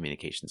 "No,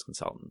 communications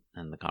consultant,"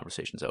 and the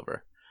conversation's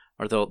over.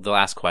 Or they'll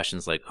ask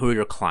questions like, "Who are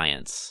your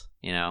clients?"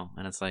 And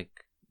it's like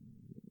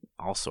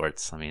all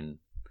sorts. I mean,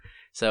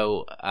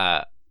 so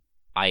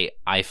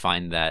I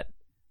find that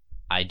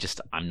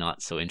I'm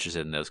not so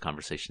interested in those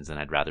conversations, and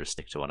I'd rather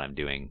stick to what I'm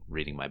doing,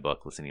 reading my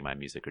book, listening to my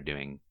music, or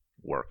doing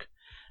work.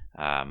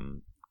 I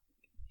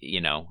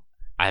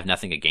have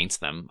nothing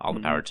against them. All the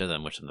power to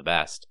them. Wish them the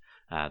best.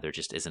 There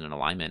just isn't an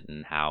alignment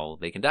in how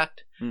they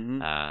conduct.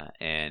 Mm-hmm.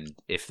 And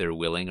if they're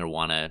willing or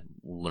want to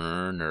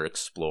learn or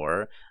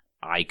explore,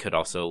 I could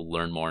also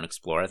learn more and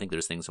explore. I think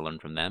there's things to learn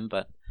from them,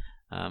 but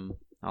I'll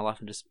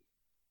often just,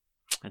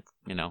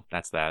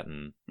 that's that.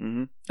 And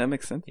Mm-hmm. That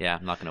makes sense. yeah,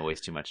 I'm not going to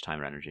waste too much time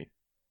or energy.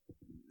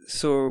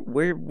 So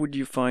where would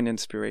you find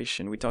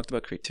inspiration? We talked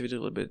about creativity a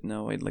little bit.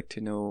 Now I'd like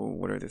to know,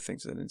 what are the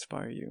things that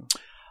inspire you?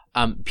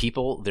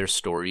 People, their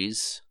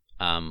stories.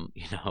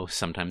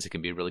 Sometimes it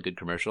can be a really good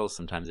commercial.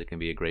 Sometimes it can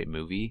be a great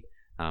movie,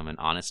 an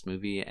honest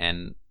movie.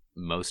 And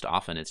most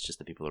often it's just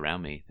the people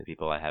around me, the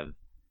people I have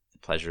the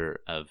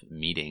pleasure of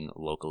meeting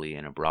locally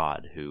and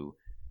abroad who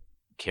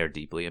care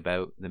deeply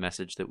about the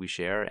message that we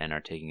share and are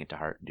taking it to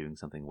heart and doing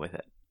something with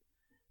it.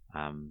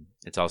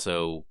 It's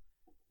also,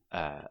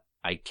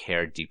 I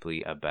care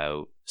deeply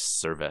about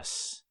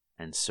service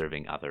and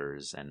serving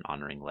others and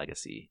honoring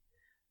legacy.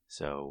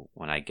 So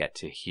when I get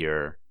to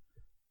hear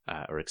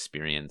or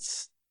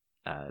experience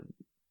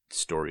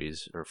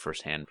stories or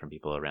firsthand from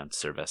people around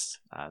service,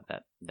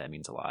 that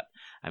means a lot.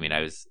 I mean,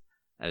 I was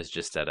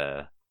just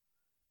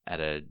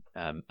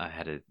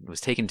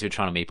was taken to a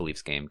Toronto Maple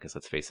Leafs game because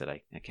let's face it,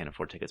 I can't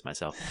afford tickets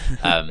myself.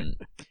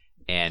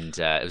 And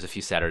it was a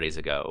few Saturdays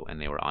ago,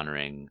 and they were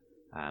honoring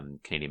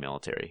Canadian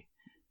military,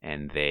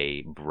 and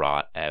they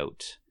brought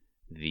out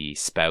the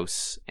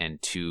spouse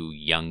and 2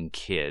 young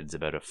kids,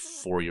 about a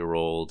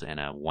 4-year-old and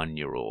a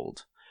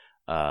 1-year-old,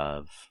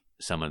 of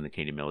someone in the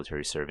Canadian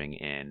military serving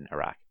in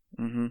Iraq.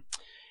 Mm-hmm.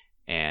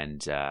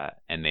 And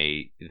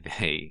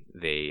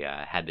they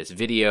had this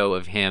video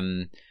of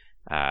him,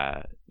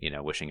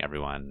 wishing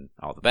everyone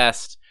all the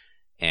best.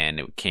 And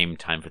it came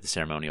time for the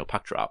ceremonial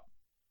puck drop.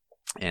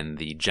 And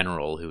the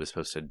general who was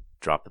supposed to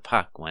drop the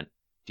puck went,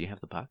 "Do you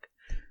have the puck?"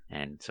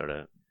 And sort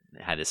of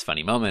had this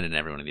funny moment, and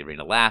everyone in the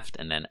arena laughed.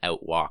 And then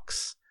out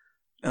walks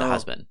the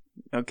husband.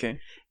 Okay.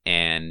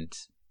 And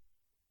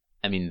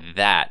I mean,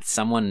 that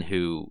someone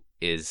who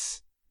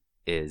is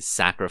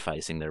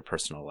sacrificing their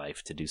personal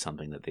life to do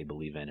something that they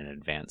believe in and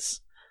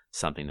advance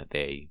something that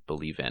they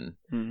believe in.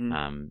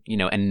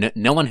 Mm-hmm. And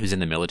no one who's in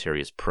the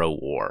military is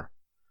pro-war.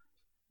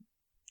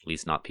 At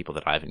least not people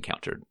that I've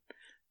encountered.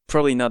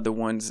 Probably not the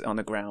ones on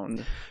the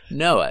ground.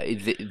 No,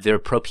 they're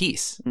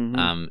pro-peace.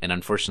 Mm-hmm. And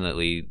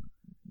unfortunately,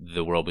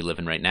 the world we live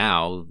in right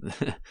now,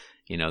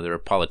 there are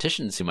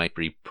politicians who might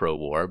be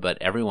pro-war, but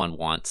everyone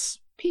wants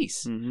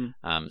peace.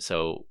 Mm-hmm.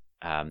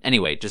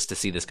 Anyway, just to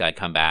see this guy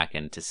come back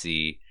and to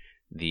see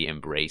the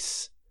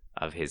embrace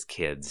of his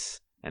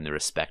kids and the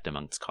respect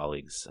amongst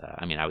colleagues,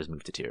 I was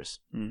moved to tears.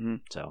 Mm-hmm.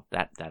 So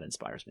that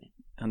inspires me.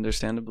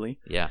 Understandably.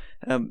 Yeah.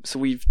 So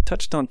we've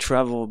touched on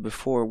travel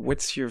before.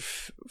 What's your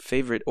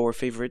favorite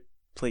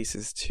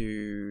places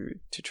to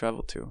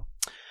travel to?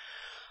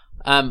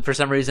 For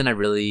some reason, I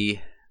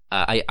really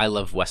I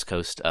love West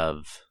Coast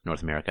of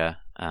North America.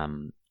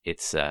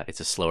 It's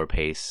a slower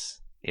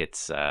pace.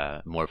 It's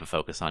more of a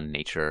focus on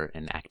nature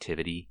and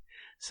activity.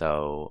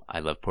 So I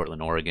love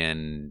Portland,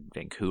 Oregon,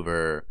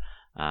 Vancouver,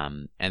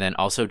 and then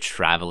also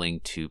traveling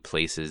to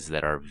places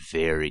that are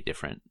very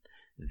different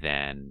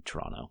than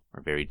Toronto,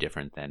 or very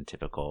different than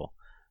typical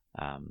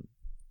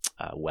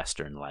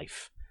Western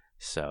life.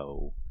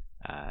 So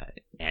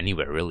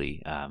anywhere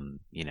really,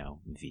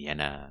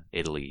 Vienna,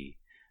 Italy.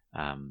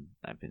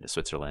 I've been to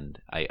Switzerland.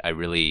 I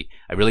really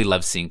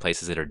love seeing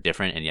places that are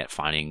different and yet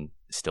finding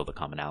still the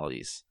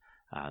commonalities,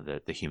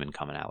 the human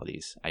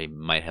commonalities. I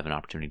might have an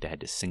opportunity to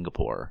head to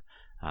Singapore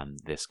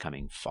this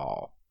coming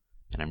fall,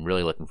 and I'm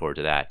really looking forward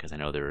to that because I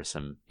know there are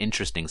some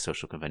interesting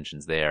social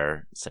conventions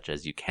there, such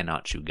as you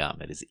cannot chew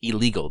gum. It is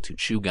illegal to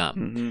chew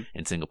gum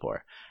in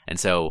Singapore, and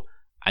so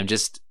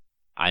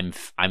I'm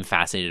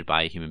fascinated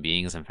by human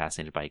beings. I'm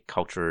fascinated by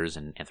cultures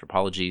and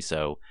anthropology.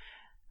 So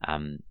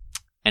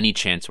any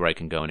chance where I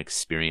can go and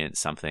experience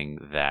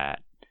something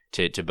that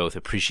to both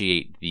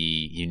appreciate the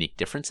unique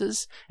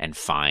differences and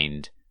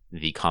find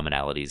the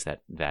commonalities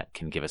that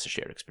can give us a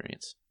shared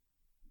experience.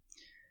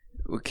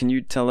 Can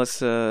you tell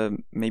us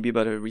maybe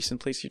about a recent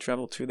place you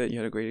traveled to that you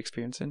had a great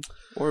experience in,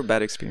 or a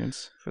bad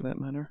experience for that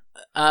matter?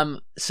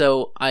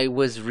 So I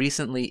was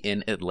recently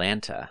in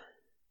Atlanta,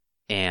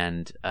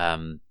 and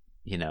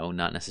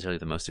not necessarily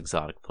the most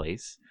exotic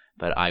place,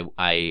 but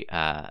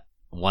I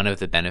one of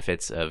the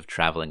benefits of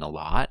traveling a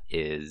lot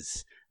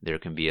is there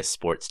can be a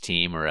sports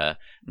team or a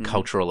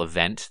cultural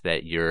event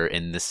that you're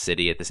in the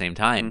city at the same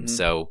time. Mm-hmm.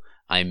 So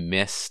I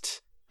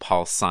missed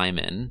Paul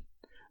Simon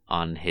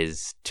on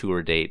his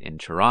tour date in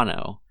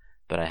Toronto,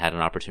 but I had an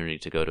opportunity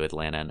to go to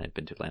Atlanta, and I've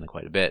been to Atlanta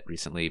quite a bit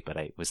recently, but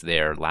I was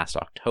there last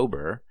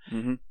October,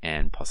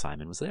 and Paul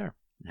Simon was there.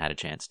 I had a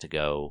chance to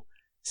go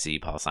see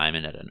Paul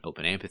Simon at an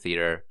open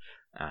amphitheater,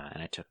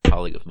 and I took a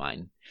colleague of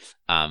mine,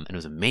 and it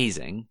was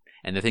amazing.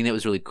 And the thing that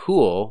was really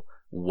cool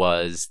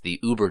was the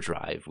Uber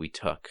drive we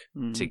took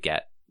to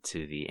get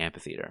to the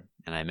amphitheater.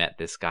 And I met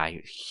this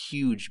guy,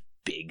 huge,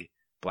 big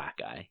black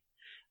guy,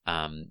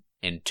 and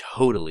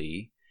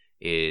totally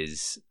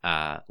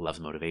loves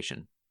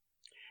motivation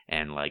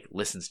and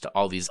listens to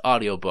all these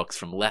audiobooks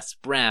from Les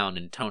Brown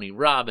and Tony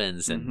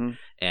Robbins.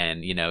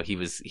 And he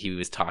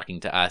was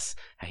talking to us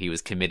how he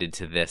was committed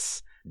to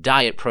this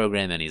diet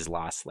program and he's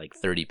lost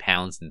 30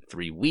 pounds in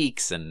 3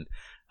 weeks. And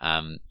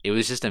it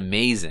was just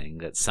amazing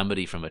that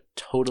somebody from a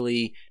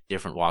totally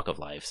different walk of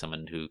life,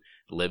 someone who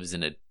lives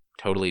in a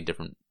totally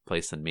different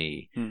place than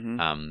me,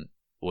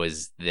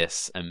 was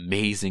this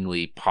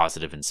amazingly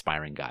positive,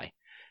 inspiring guy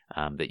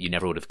that you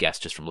never would have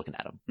guessed just from looking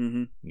at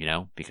him,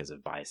 because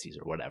of biases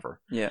or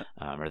whatever. Yeah.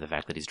 Or the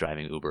fact that he's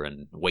driving Uber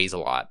and weighs a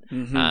lot.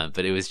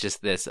 But it was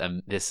just this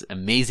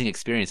amazing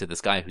experience of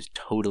this guy who's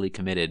totally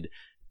committed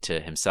to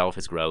himself,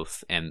 his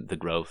growth, and the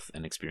growth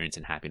and experience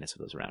and happiness of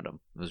those around him.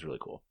 It was really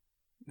cool.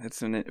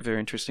 That's a very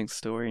interesting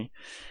story.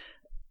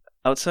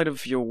 Outside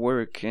of your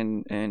work,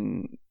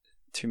 and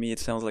to me it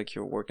sounds like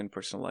your work and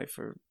personal life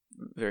are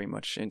very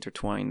much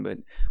intertwined, but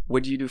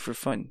what do you do for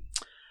fun?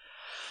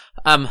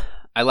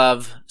 I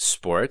love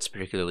sports,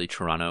 particularly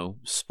Toronto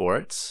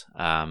sports,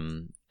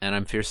 and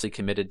I'm fiercely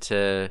committed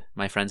to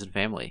my friends and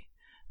family.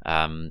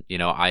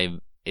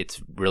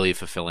 It's really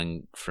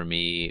fulfilling for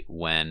me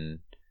when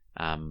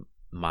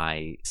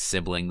my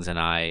siblings and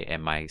I,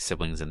 and my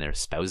siblings and their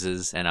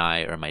spouses and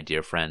I, or my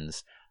dear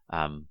friends,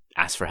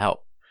 ask for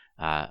help,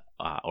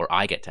 or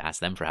I get to ask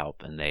them for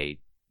help, and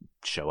they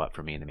show up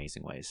for me in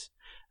amazing ways.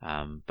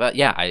 But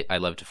yeah, I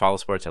love to follow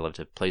sports. I love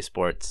to play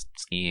sports,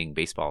 skiing,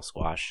 baseball,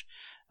 squash.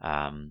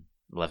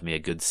 Love me a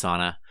good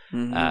sauna.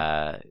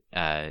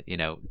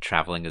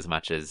 Traveling as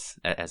much as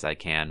I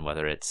can,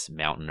 whether it's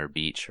mountain or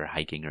beach or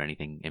hiking or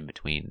anything in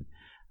between.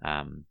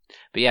 But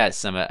yeah,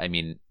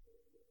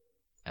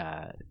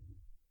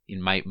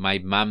 my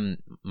mom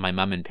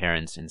and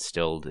parents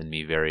instilled in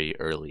me very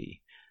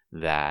early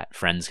that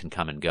friends can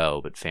come and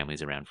go, but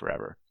family's around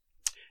forever,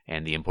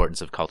 and the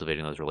importance of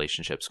cultivating those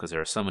relationships, because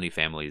there are so many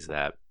families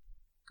that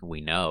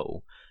we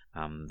know.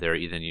 There are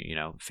even,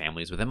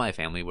 families within my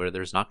family where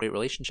there's not great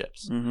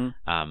relationships.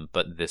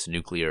 But this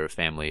nuclear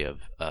family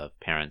of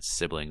parents,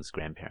 siblings,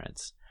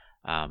 grandparents,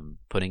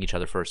 putting each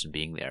other first and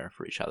being there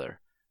for each other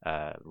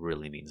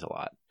really means a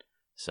lot.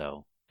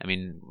 So,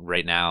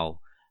 right now,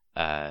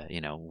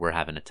 we're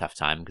having a tough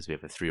time because we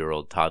have a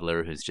 3-year-old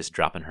toddler who's just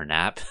dropping her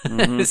nap.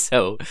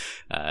 So,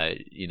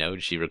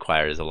 she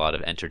requires a lot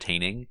of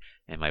entertaining,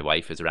 and my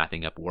wife is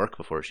wrapping up work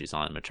before she's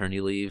on maternity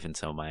leave. And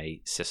so my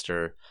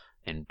sister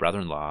and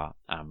brother-in-law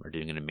are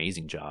doing an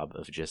amazing job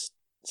of just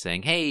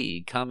saying,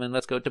 hey, come and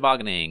let's go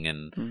tobogganing.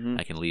 And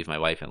I can leave my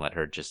wife and let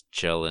her just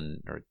chill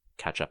or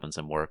catch up on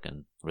some work,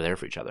 and we're there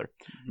for each other.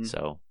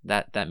 So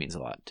that means a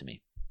lot to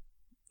me.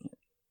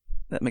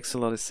 That makes a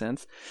lot of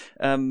sense.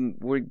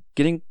 We're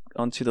getting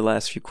onto the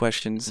last few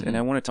questions, and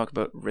I want to talk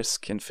about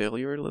risk and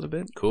failure a little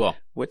bit. Cool.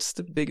 What's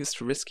the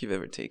biggest risk you've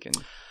ever taken?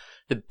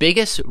 The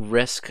biggest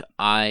risk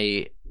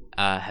I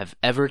have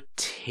ever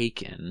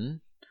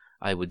taken,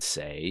 I would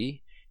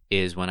say,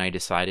 is when I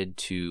decided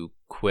to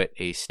quit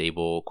a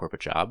stable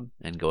corporate job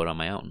and go out on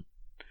my own.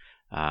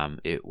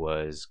 It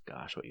was,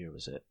 what year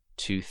was it?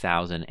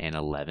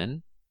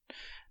 2011.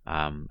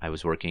 I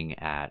was working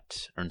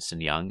at Ernst &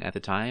 Young at the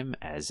time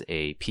as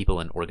a people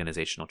and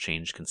organizational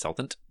change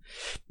consultant.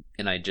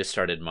 And I just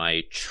started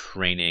my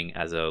training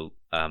as a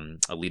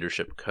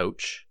leadership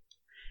coach.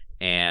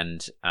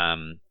 And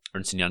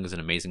Ernst & Young is an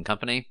amazing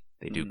company.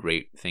 They do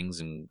great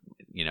things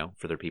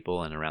for their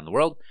people and around the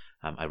world.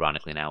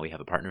 Ironically, now we have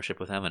a partnership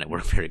with them, and I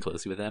work very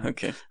closely with them.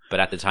 Okay.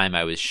 But at the time,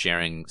 I was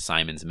sharing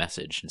Simon's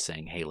message and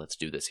saying, hey, let's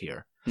do this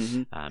here.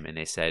 And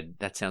they said,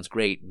 that sounds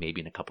great,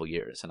 maybe in a couple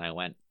years. And I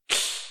went,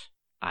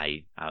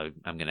 I'm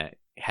going to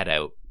head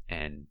out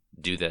and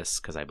do this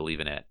because I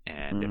believe in it.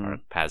 And if our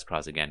paths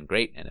cross again,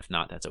 great. And if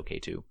not, that's okay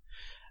too.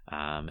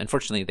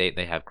 Unfortunately,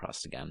 they have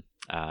crossed again.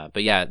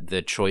 But yeah,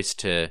 the choice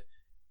to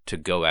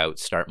go out,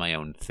 start my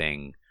own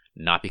thing,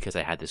 not because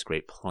I had this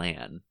great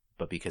plan,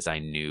 but because I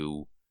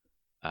knew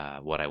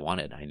what I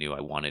wanted. I knew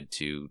I wanted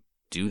to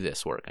do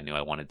this work. I knew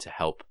I wanted to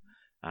help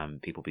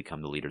people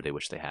become the leader they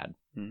wish they had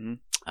in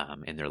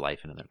their life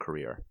and in their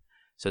career.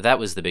 So that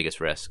was the biggest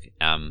risk.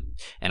 And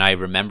I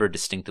remember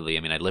distinctively,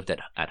 I lived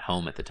at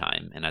home at the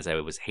time. And as I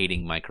was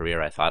hating my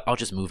career, I thought, I'll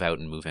just move out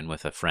and move in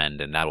with a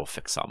friend, and that'll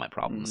fix all my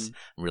problems.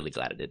 I'm really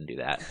glad I didn't do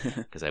that,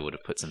 because I would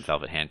have put some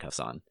velvet handcuffs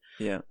on.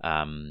 Yeah.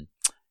 And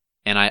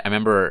I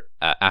remember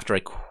after I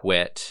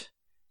quit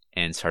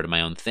and started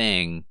my own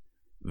thing,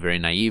 very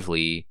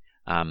naively,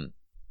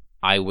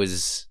 I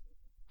was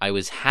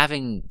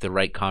having the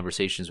right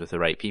conversations with the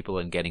right people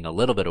and getting a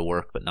little bit of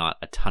work, but not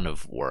a ton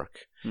of work.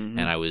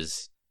 And I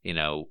was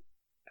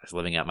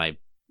living at my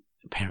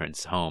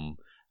parents' home,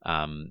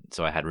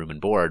 so I had room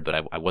and board, but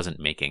I wasn't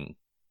making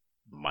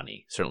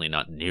money. Certainly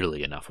not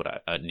nearly enough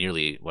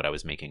nearly what I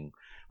was making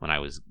when I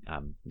was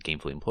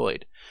gainfully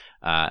employed.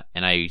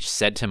 And I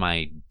said to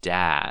my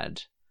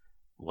dad,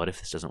 "What if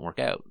this doesn't work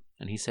out?"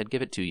 And he said,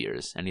 "Give it 2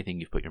 years. Anything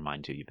you've put your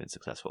mind to, you've been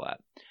successful at."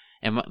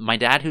 And my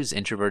dad, who's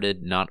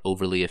introverted, not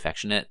overly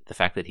affectionate, the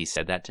fact that he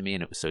said that to me,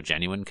 and it was so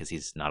genuine because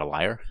he's not a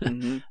liar,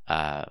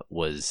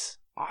 was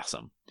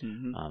awesome.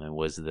 And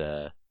was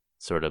the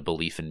sort of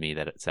belief in me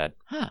that it said,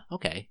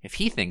 okay, if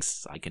he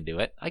thinks I can do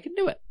it, I can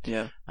do it.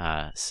 Yeah.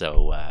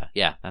 So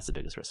that's the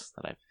biggest risk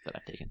that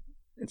I've taken.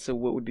 And so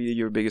what would be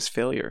your biggest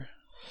failure?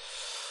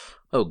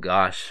 Oh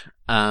gosh.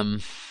 I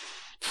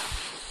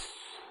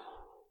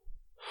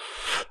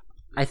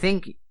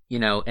think,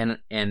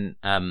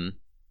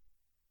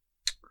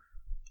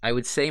 I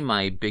would say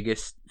my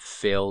biggest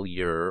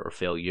failure or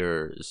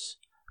failures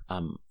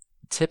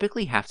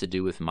typically have to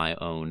do with my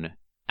own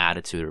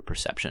attitude or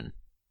perception.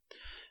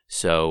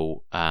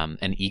 So,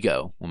 an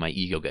ego, when my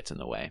ego gets in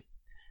the way.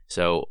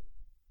 So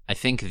I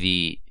think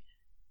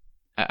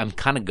I'm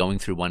kind of going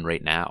through one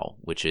right now,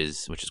 which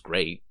is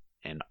great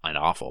and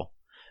awful.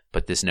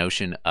 But this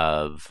notion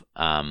of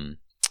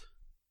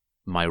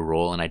my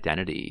role and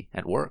identity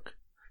at work.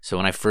 So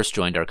when I first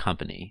joined our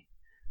company,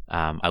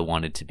 I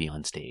wanted to be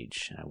on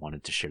stage, and I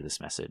wanted to share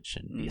this message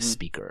and be a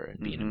speaker and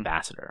be an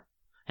ambassador.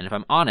 And if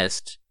I'm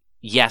honest,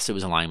 yes, it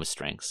was aligned with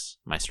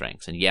my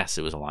strengths, and yes,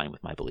 it was aligned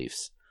with my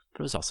beliefs,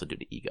 but it was also due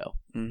to ego.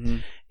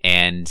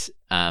 And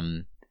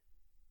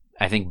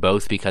I think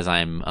both because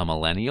I'm a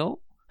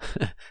millennial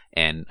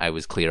and I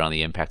was clear on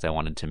the impact I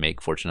wanted to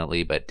make,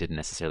 fortunately, but didn't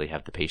necessarily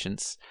have the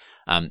patience.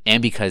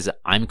 And because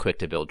I'm quick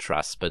to build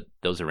trust, but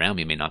those around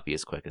me may not be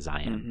as quick as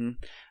I am.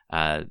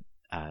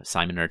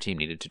 Simon and our team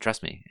needed to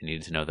trust me and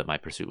needed to know that my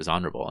pursuit was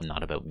honorable and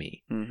not about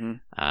me.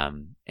 And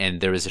and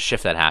there was a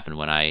shift that happened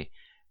when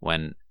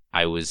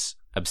I was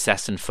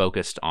obsessed and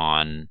focused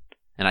on,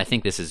 and I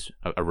think this is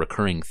a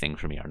recurring thing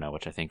for me, Arnaud,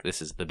 which I think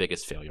this is the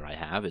biggest failure I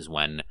have, is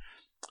when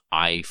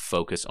I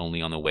focus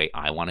only on the way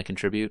I want to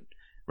contribute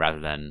rather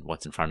than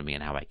what's in front of me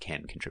and how I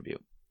can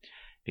contribute.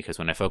 Because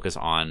when I focus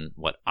on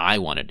what I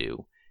want to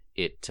do,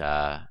 it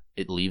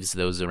leaves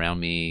those around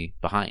me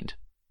behind.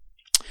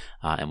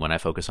 And when I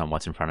focus on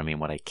what's in front of me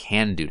and what I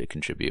can do to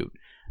contribute,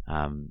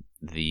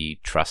 the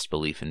trust,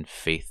 belief, and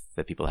faith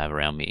that people have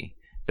around me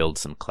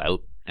builds some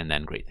clout, and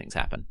then great things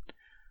happen.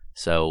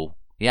 So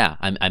yeah,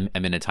 I'm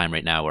in a time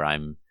right now where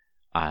I'm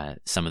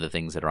some of the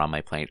things that are on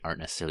my plate aren't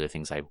necessarily the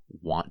things I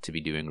want to be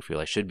doing or feel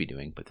I should be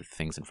doing, but the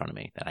things in front of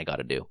me that I got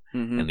to do,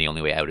 and the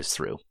only way out is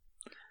through.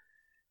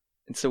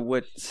 And so,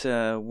 what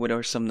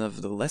are some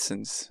of the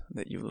lessons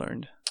that you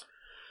learned?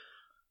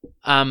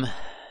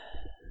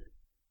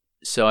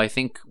 So I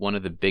think one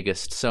of the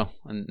biggest, a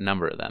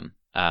number of them.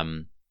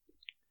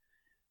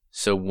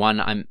 So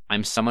one,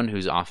 I'm someone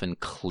who's often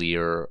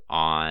clear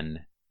on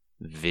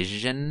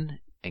vision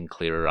and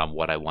clear on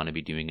what I want to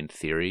be doing in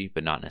theory,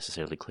 but not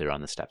necessarily clear on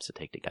the steps to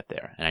take to get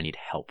there. And I need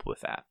help with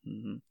that.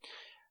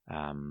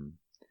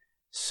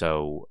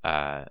 So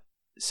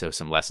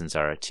some lessons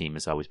are: a team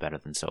is always better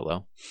than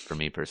solo, for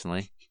me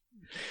personally.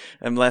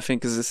 I'm laughing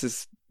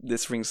because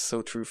this rings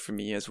so true for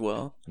me as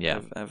well.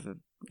 Yeah. I have the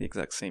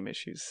exact same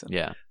issues. So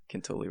yeah.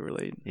 Can totally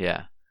relate.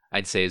 Yeah.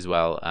 I'd say as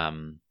well,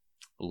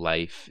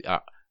 life,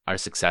 our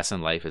success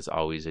in life is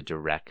always a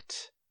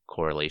direct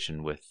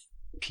correlation with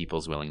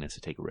people's willingness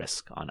to take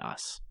risk on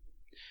us.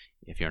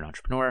 If you're an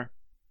entrepreneur,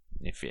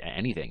 if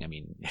anything, I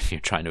mean, if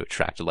you're trying to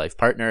attract a life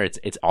partner,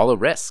 it's all a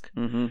risk,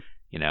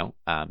 you know,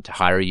 to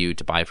hire you,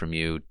 to buy from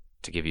you,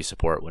 to give you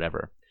support,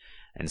 whatever.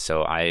 And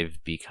so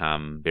I've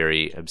become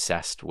very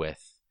obsessed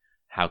with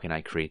how can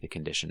I create the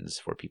conditions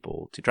for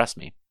people to trust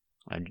me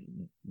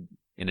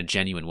in a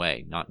genuine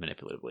way, not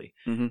manipulatively.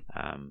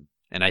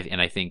 And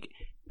I think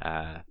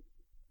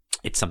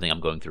it's something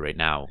I'm going through right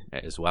now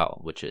as well,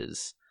 which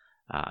is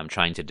I'm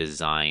trying to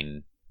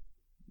design,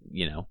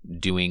 you know,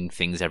 doing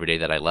things every day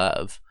that I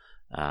love,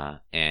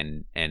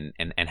 and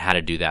how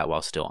to do that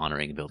while still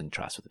honoring and building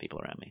trust with the people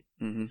around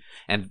me.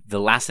 And the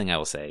last thing I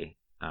will say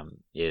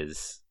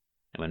is,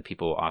 when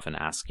people often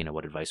ask, you know,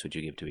 what advice would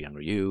you give to a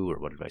younger you, or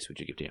what advice would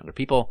you give to younger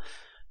people,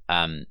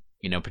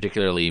 you know,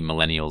 particularly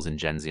millennials and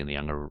Gen Z and the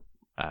younger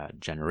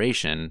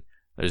generation,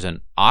 there's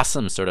an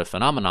awesome sort of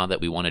phenomenon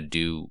that we want to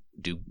do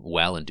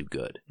well and do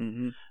good,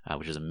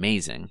 which is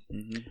amazing.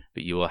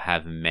 But you will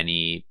have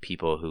many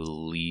people who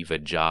leave a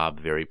job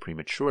very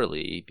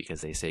prematurely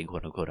because they say,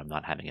 quote unquote, I'm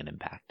not having an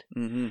impact.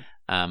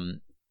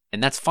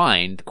 And that's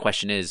fine. The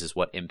question is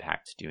what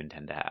impact do you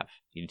intend to have?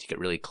 You need to get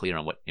really clear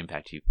on what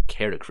impact you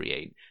care to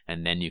create,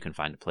 and then you can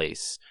find a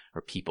place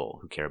or people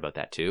who care about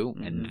that too,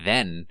 and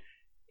then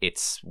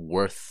it's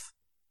worth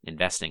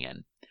investing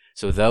in.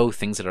 So though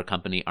things at our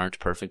company aren't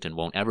perfect and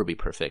won't ever be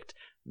perfect,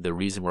 the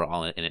reason we're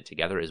all in it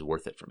together is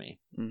worth it for me.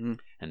 And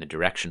the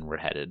direction we're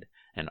headed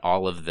and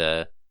all of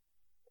the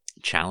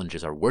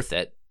challenges are worth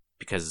it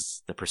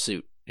because the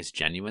pursuit is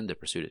genuine, the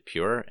pursuit is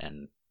pure,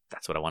 and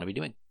that's what I want to be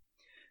doing.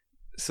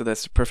 So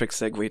that's the perfect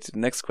segue to the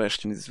next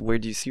question: is where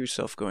do you see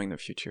yourself going in the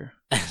future?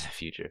 The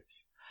future.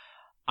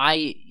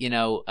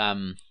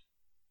 I'm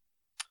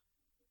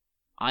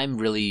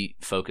really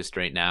focused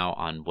right now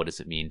on what does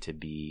it mean to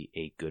be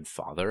a good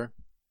father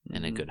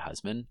and a good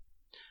husband.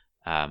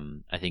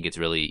 I think it's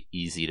really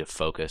easy to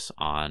focus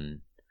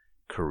on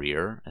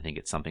career. I think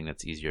it's something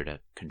that's easier to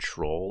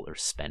control or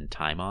spend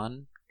time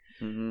on.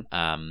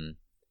 And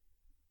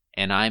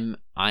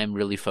I'm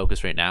really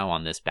focused right now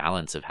on this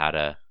balance of how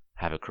to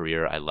have a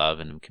career I love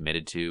and am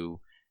committed to,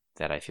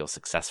 that I feel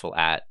successful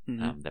at,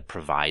 that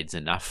provides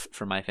enough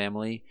for my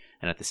family,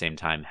 and at the same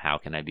time, how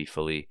can I be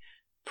fully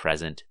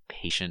present,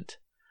 patient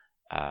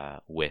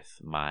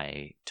with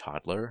my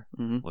toddler,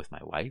 with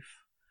my wife.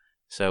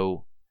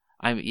 So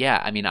I'm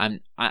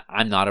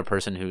not a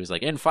person who's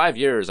like, in 5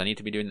 years I need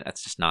to be doing that.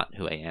 That's just not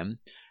who I am.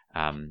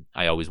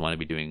 I always want to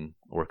be doing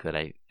work that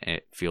I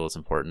feel is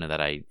important and that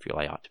I feel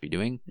I ought to be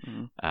doing.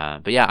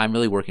 But yeah, I'm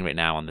really working right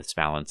now on this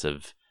balance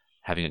of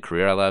having a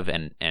career I love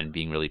and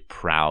being really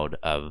proud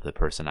of the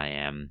person I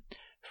am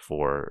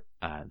for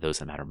those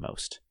that matter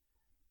most.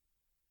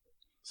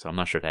 So I'm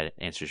not sure if that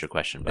answers your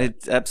question, but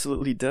it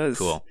absolutely does.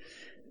 Cool.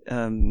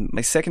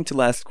 My second to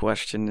last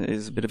question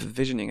is a bit of a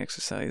visioning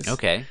exercise.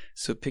 Okay.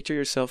 So picture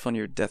yourself on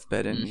your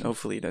deathbed, and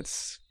hopefully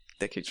that's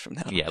decades from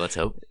now. Yeah, let's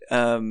hope.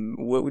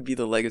 What would be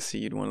the legacy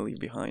you'd want to leave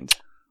behind?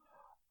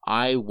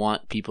 I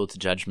want people to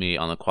judge me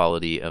on the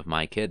quality of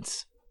my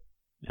kids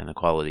and the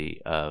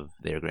quality of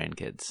their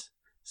grandkids.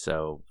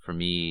 So for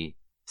me,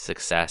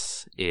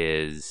 success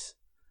is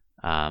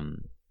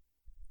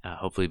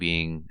hopefully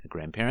being a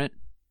grandparent,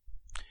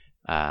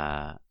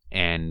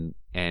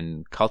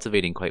 and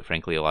cultivating, quite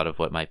frankly, a lot of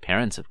what my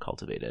parents have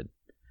cultivated,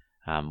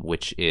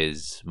 which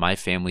is my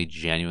family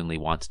genuinely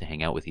wants to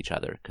hang out with each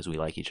other because we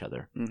like each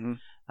other.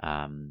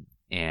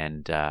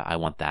 And I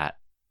want that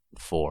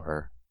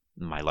for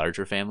my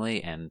larger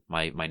family and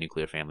my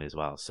nuclear family as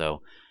well.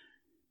 So,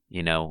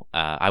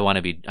 I want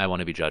to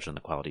be judged on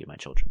the quality of my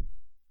children.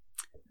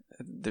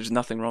 There's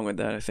nothing wrong with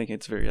that. I think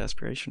it's very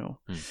aspirational.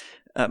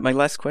 My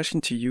last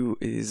question to you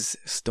is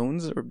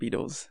Stones or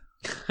Beatles?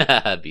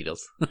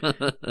 Beatles.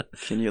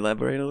 Can you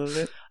elaborate a little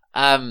bit?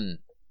 I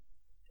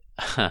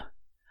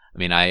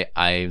mean,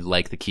 I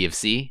like the key of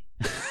C.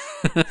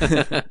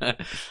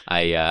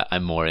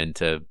 I'm more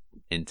into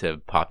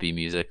poppy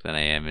music than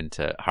I am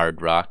into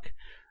hard rock.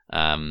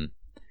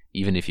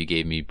 Even if you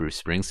gave me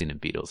Bruce Springsteen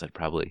and Beatles, I'd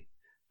probably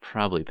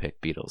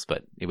pick Beatles,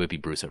 but it would be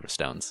Bruce over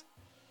Stones.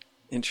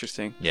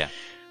 Interesting. Yeah.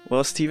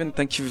 Well, Stephen,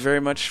 thank you very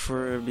much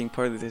for being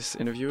part of this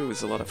interview. It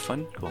was a lot of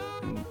fun. Cool.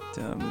 And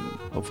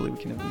hopefully we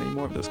can have many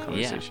more of those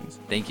conversations.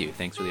 Yeah. Thank you.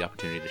 Thanks for the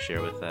opportunity to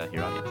share with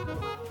your audience.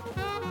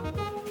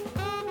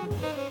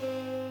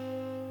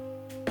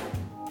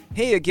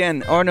 Hey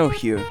again, Arno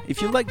here.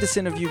 If you like this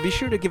interview, be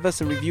sure to give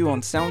us a review on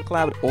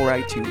SoundCloud or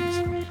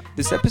iTunes.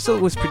 This episode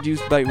was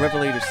produced by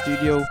Revelator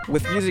Studio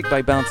with music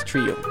by Bounce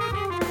Trio.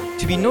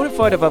 To be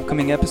notified of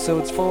upcoming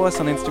episodes, follow us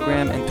on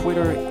Instagram and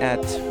Twitter at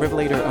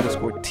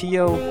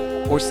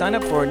Revelator_TO or sign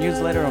up for our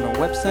newsletter on our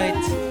website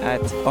at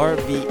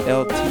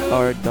rvltr.studio.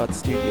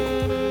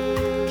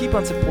 Keep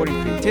on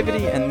supporting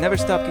creativity and never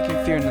stop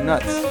kicking fear in the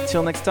nuts.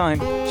 Till next time,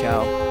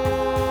 ciao.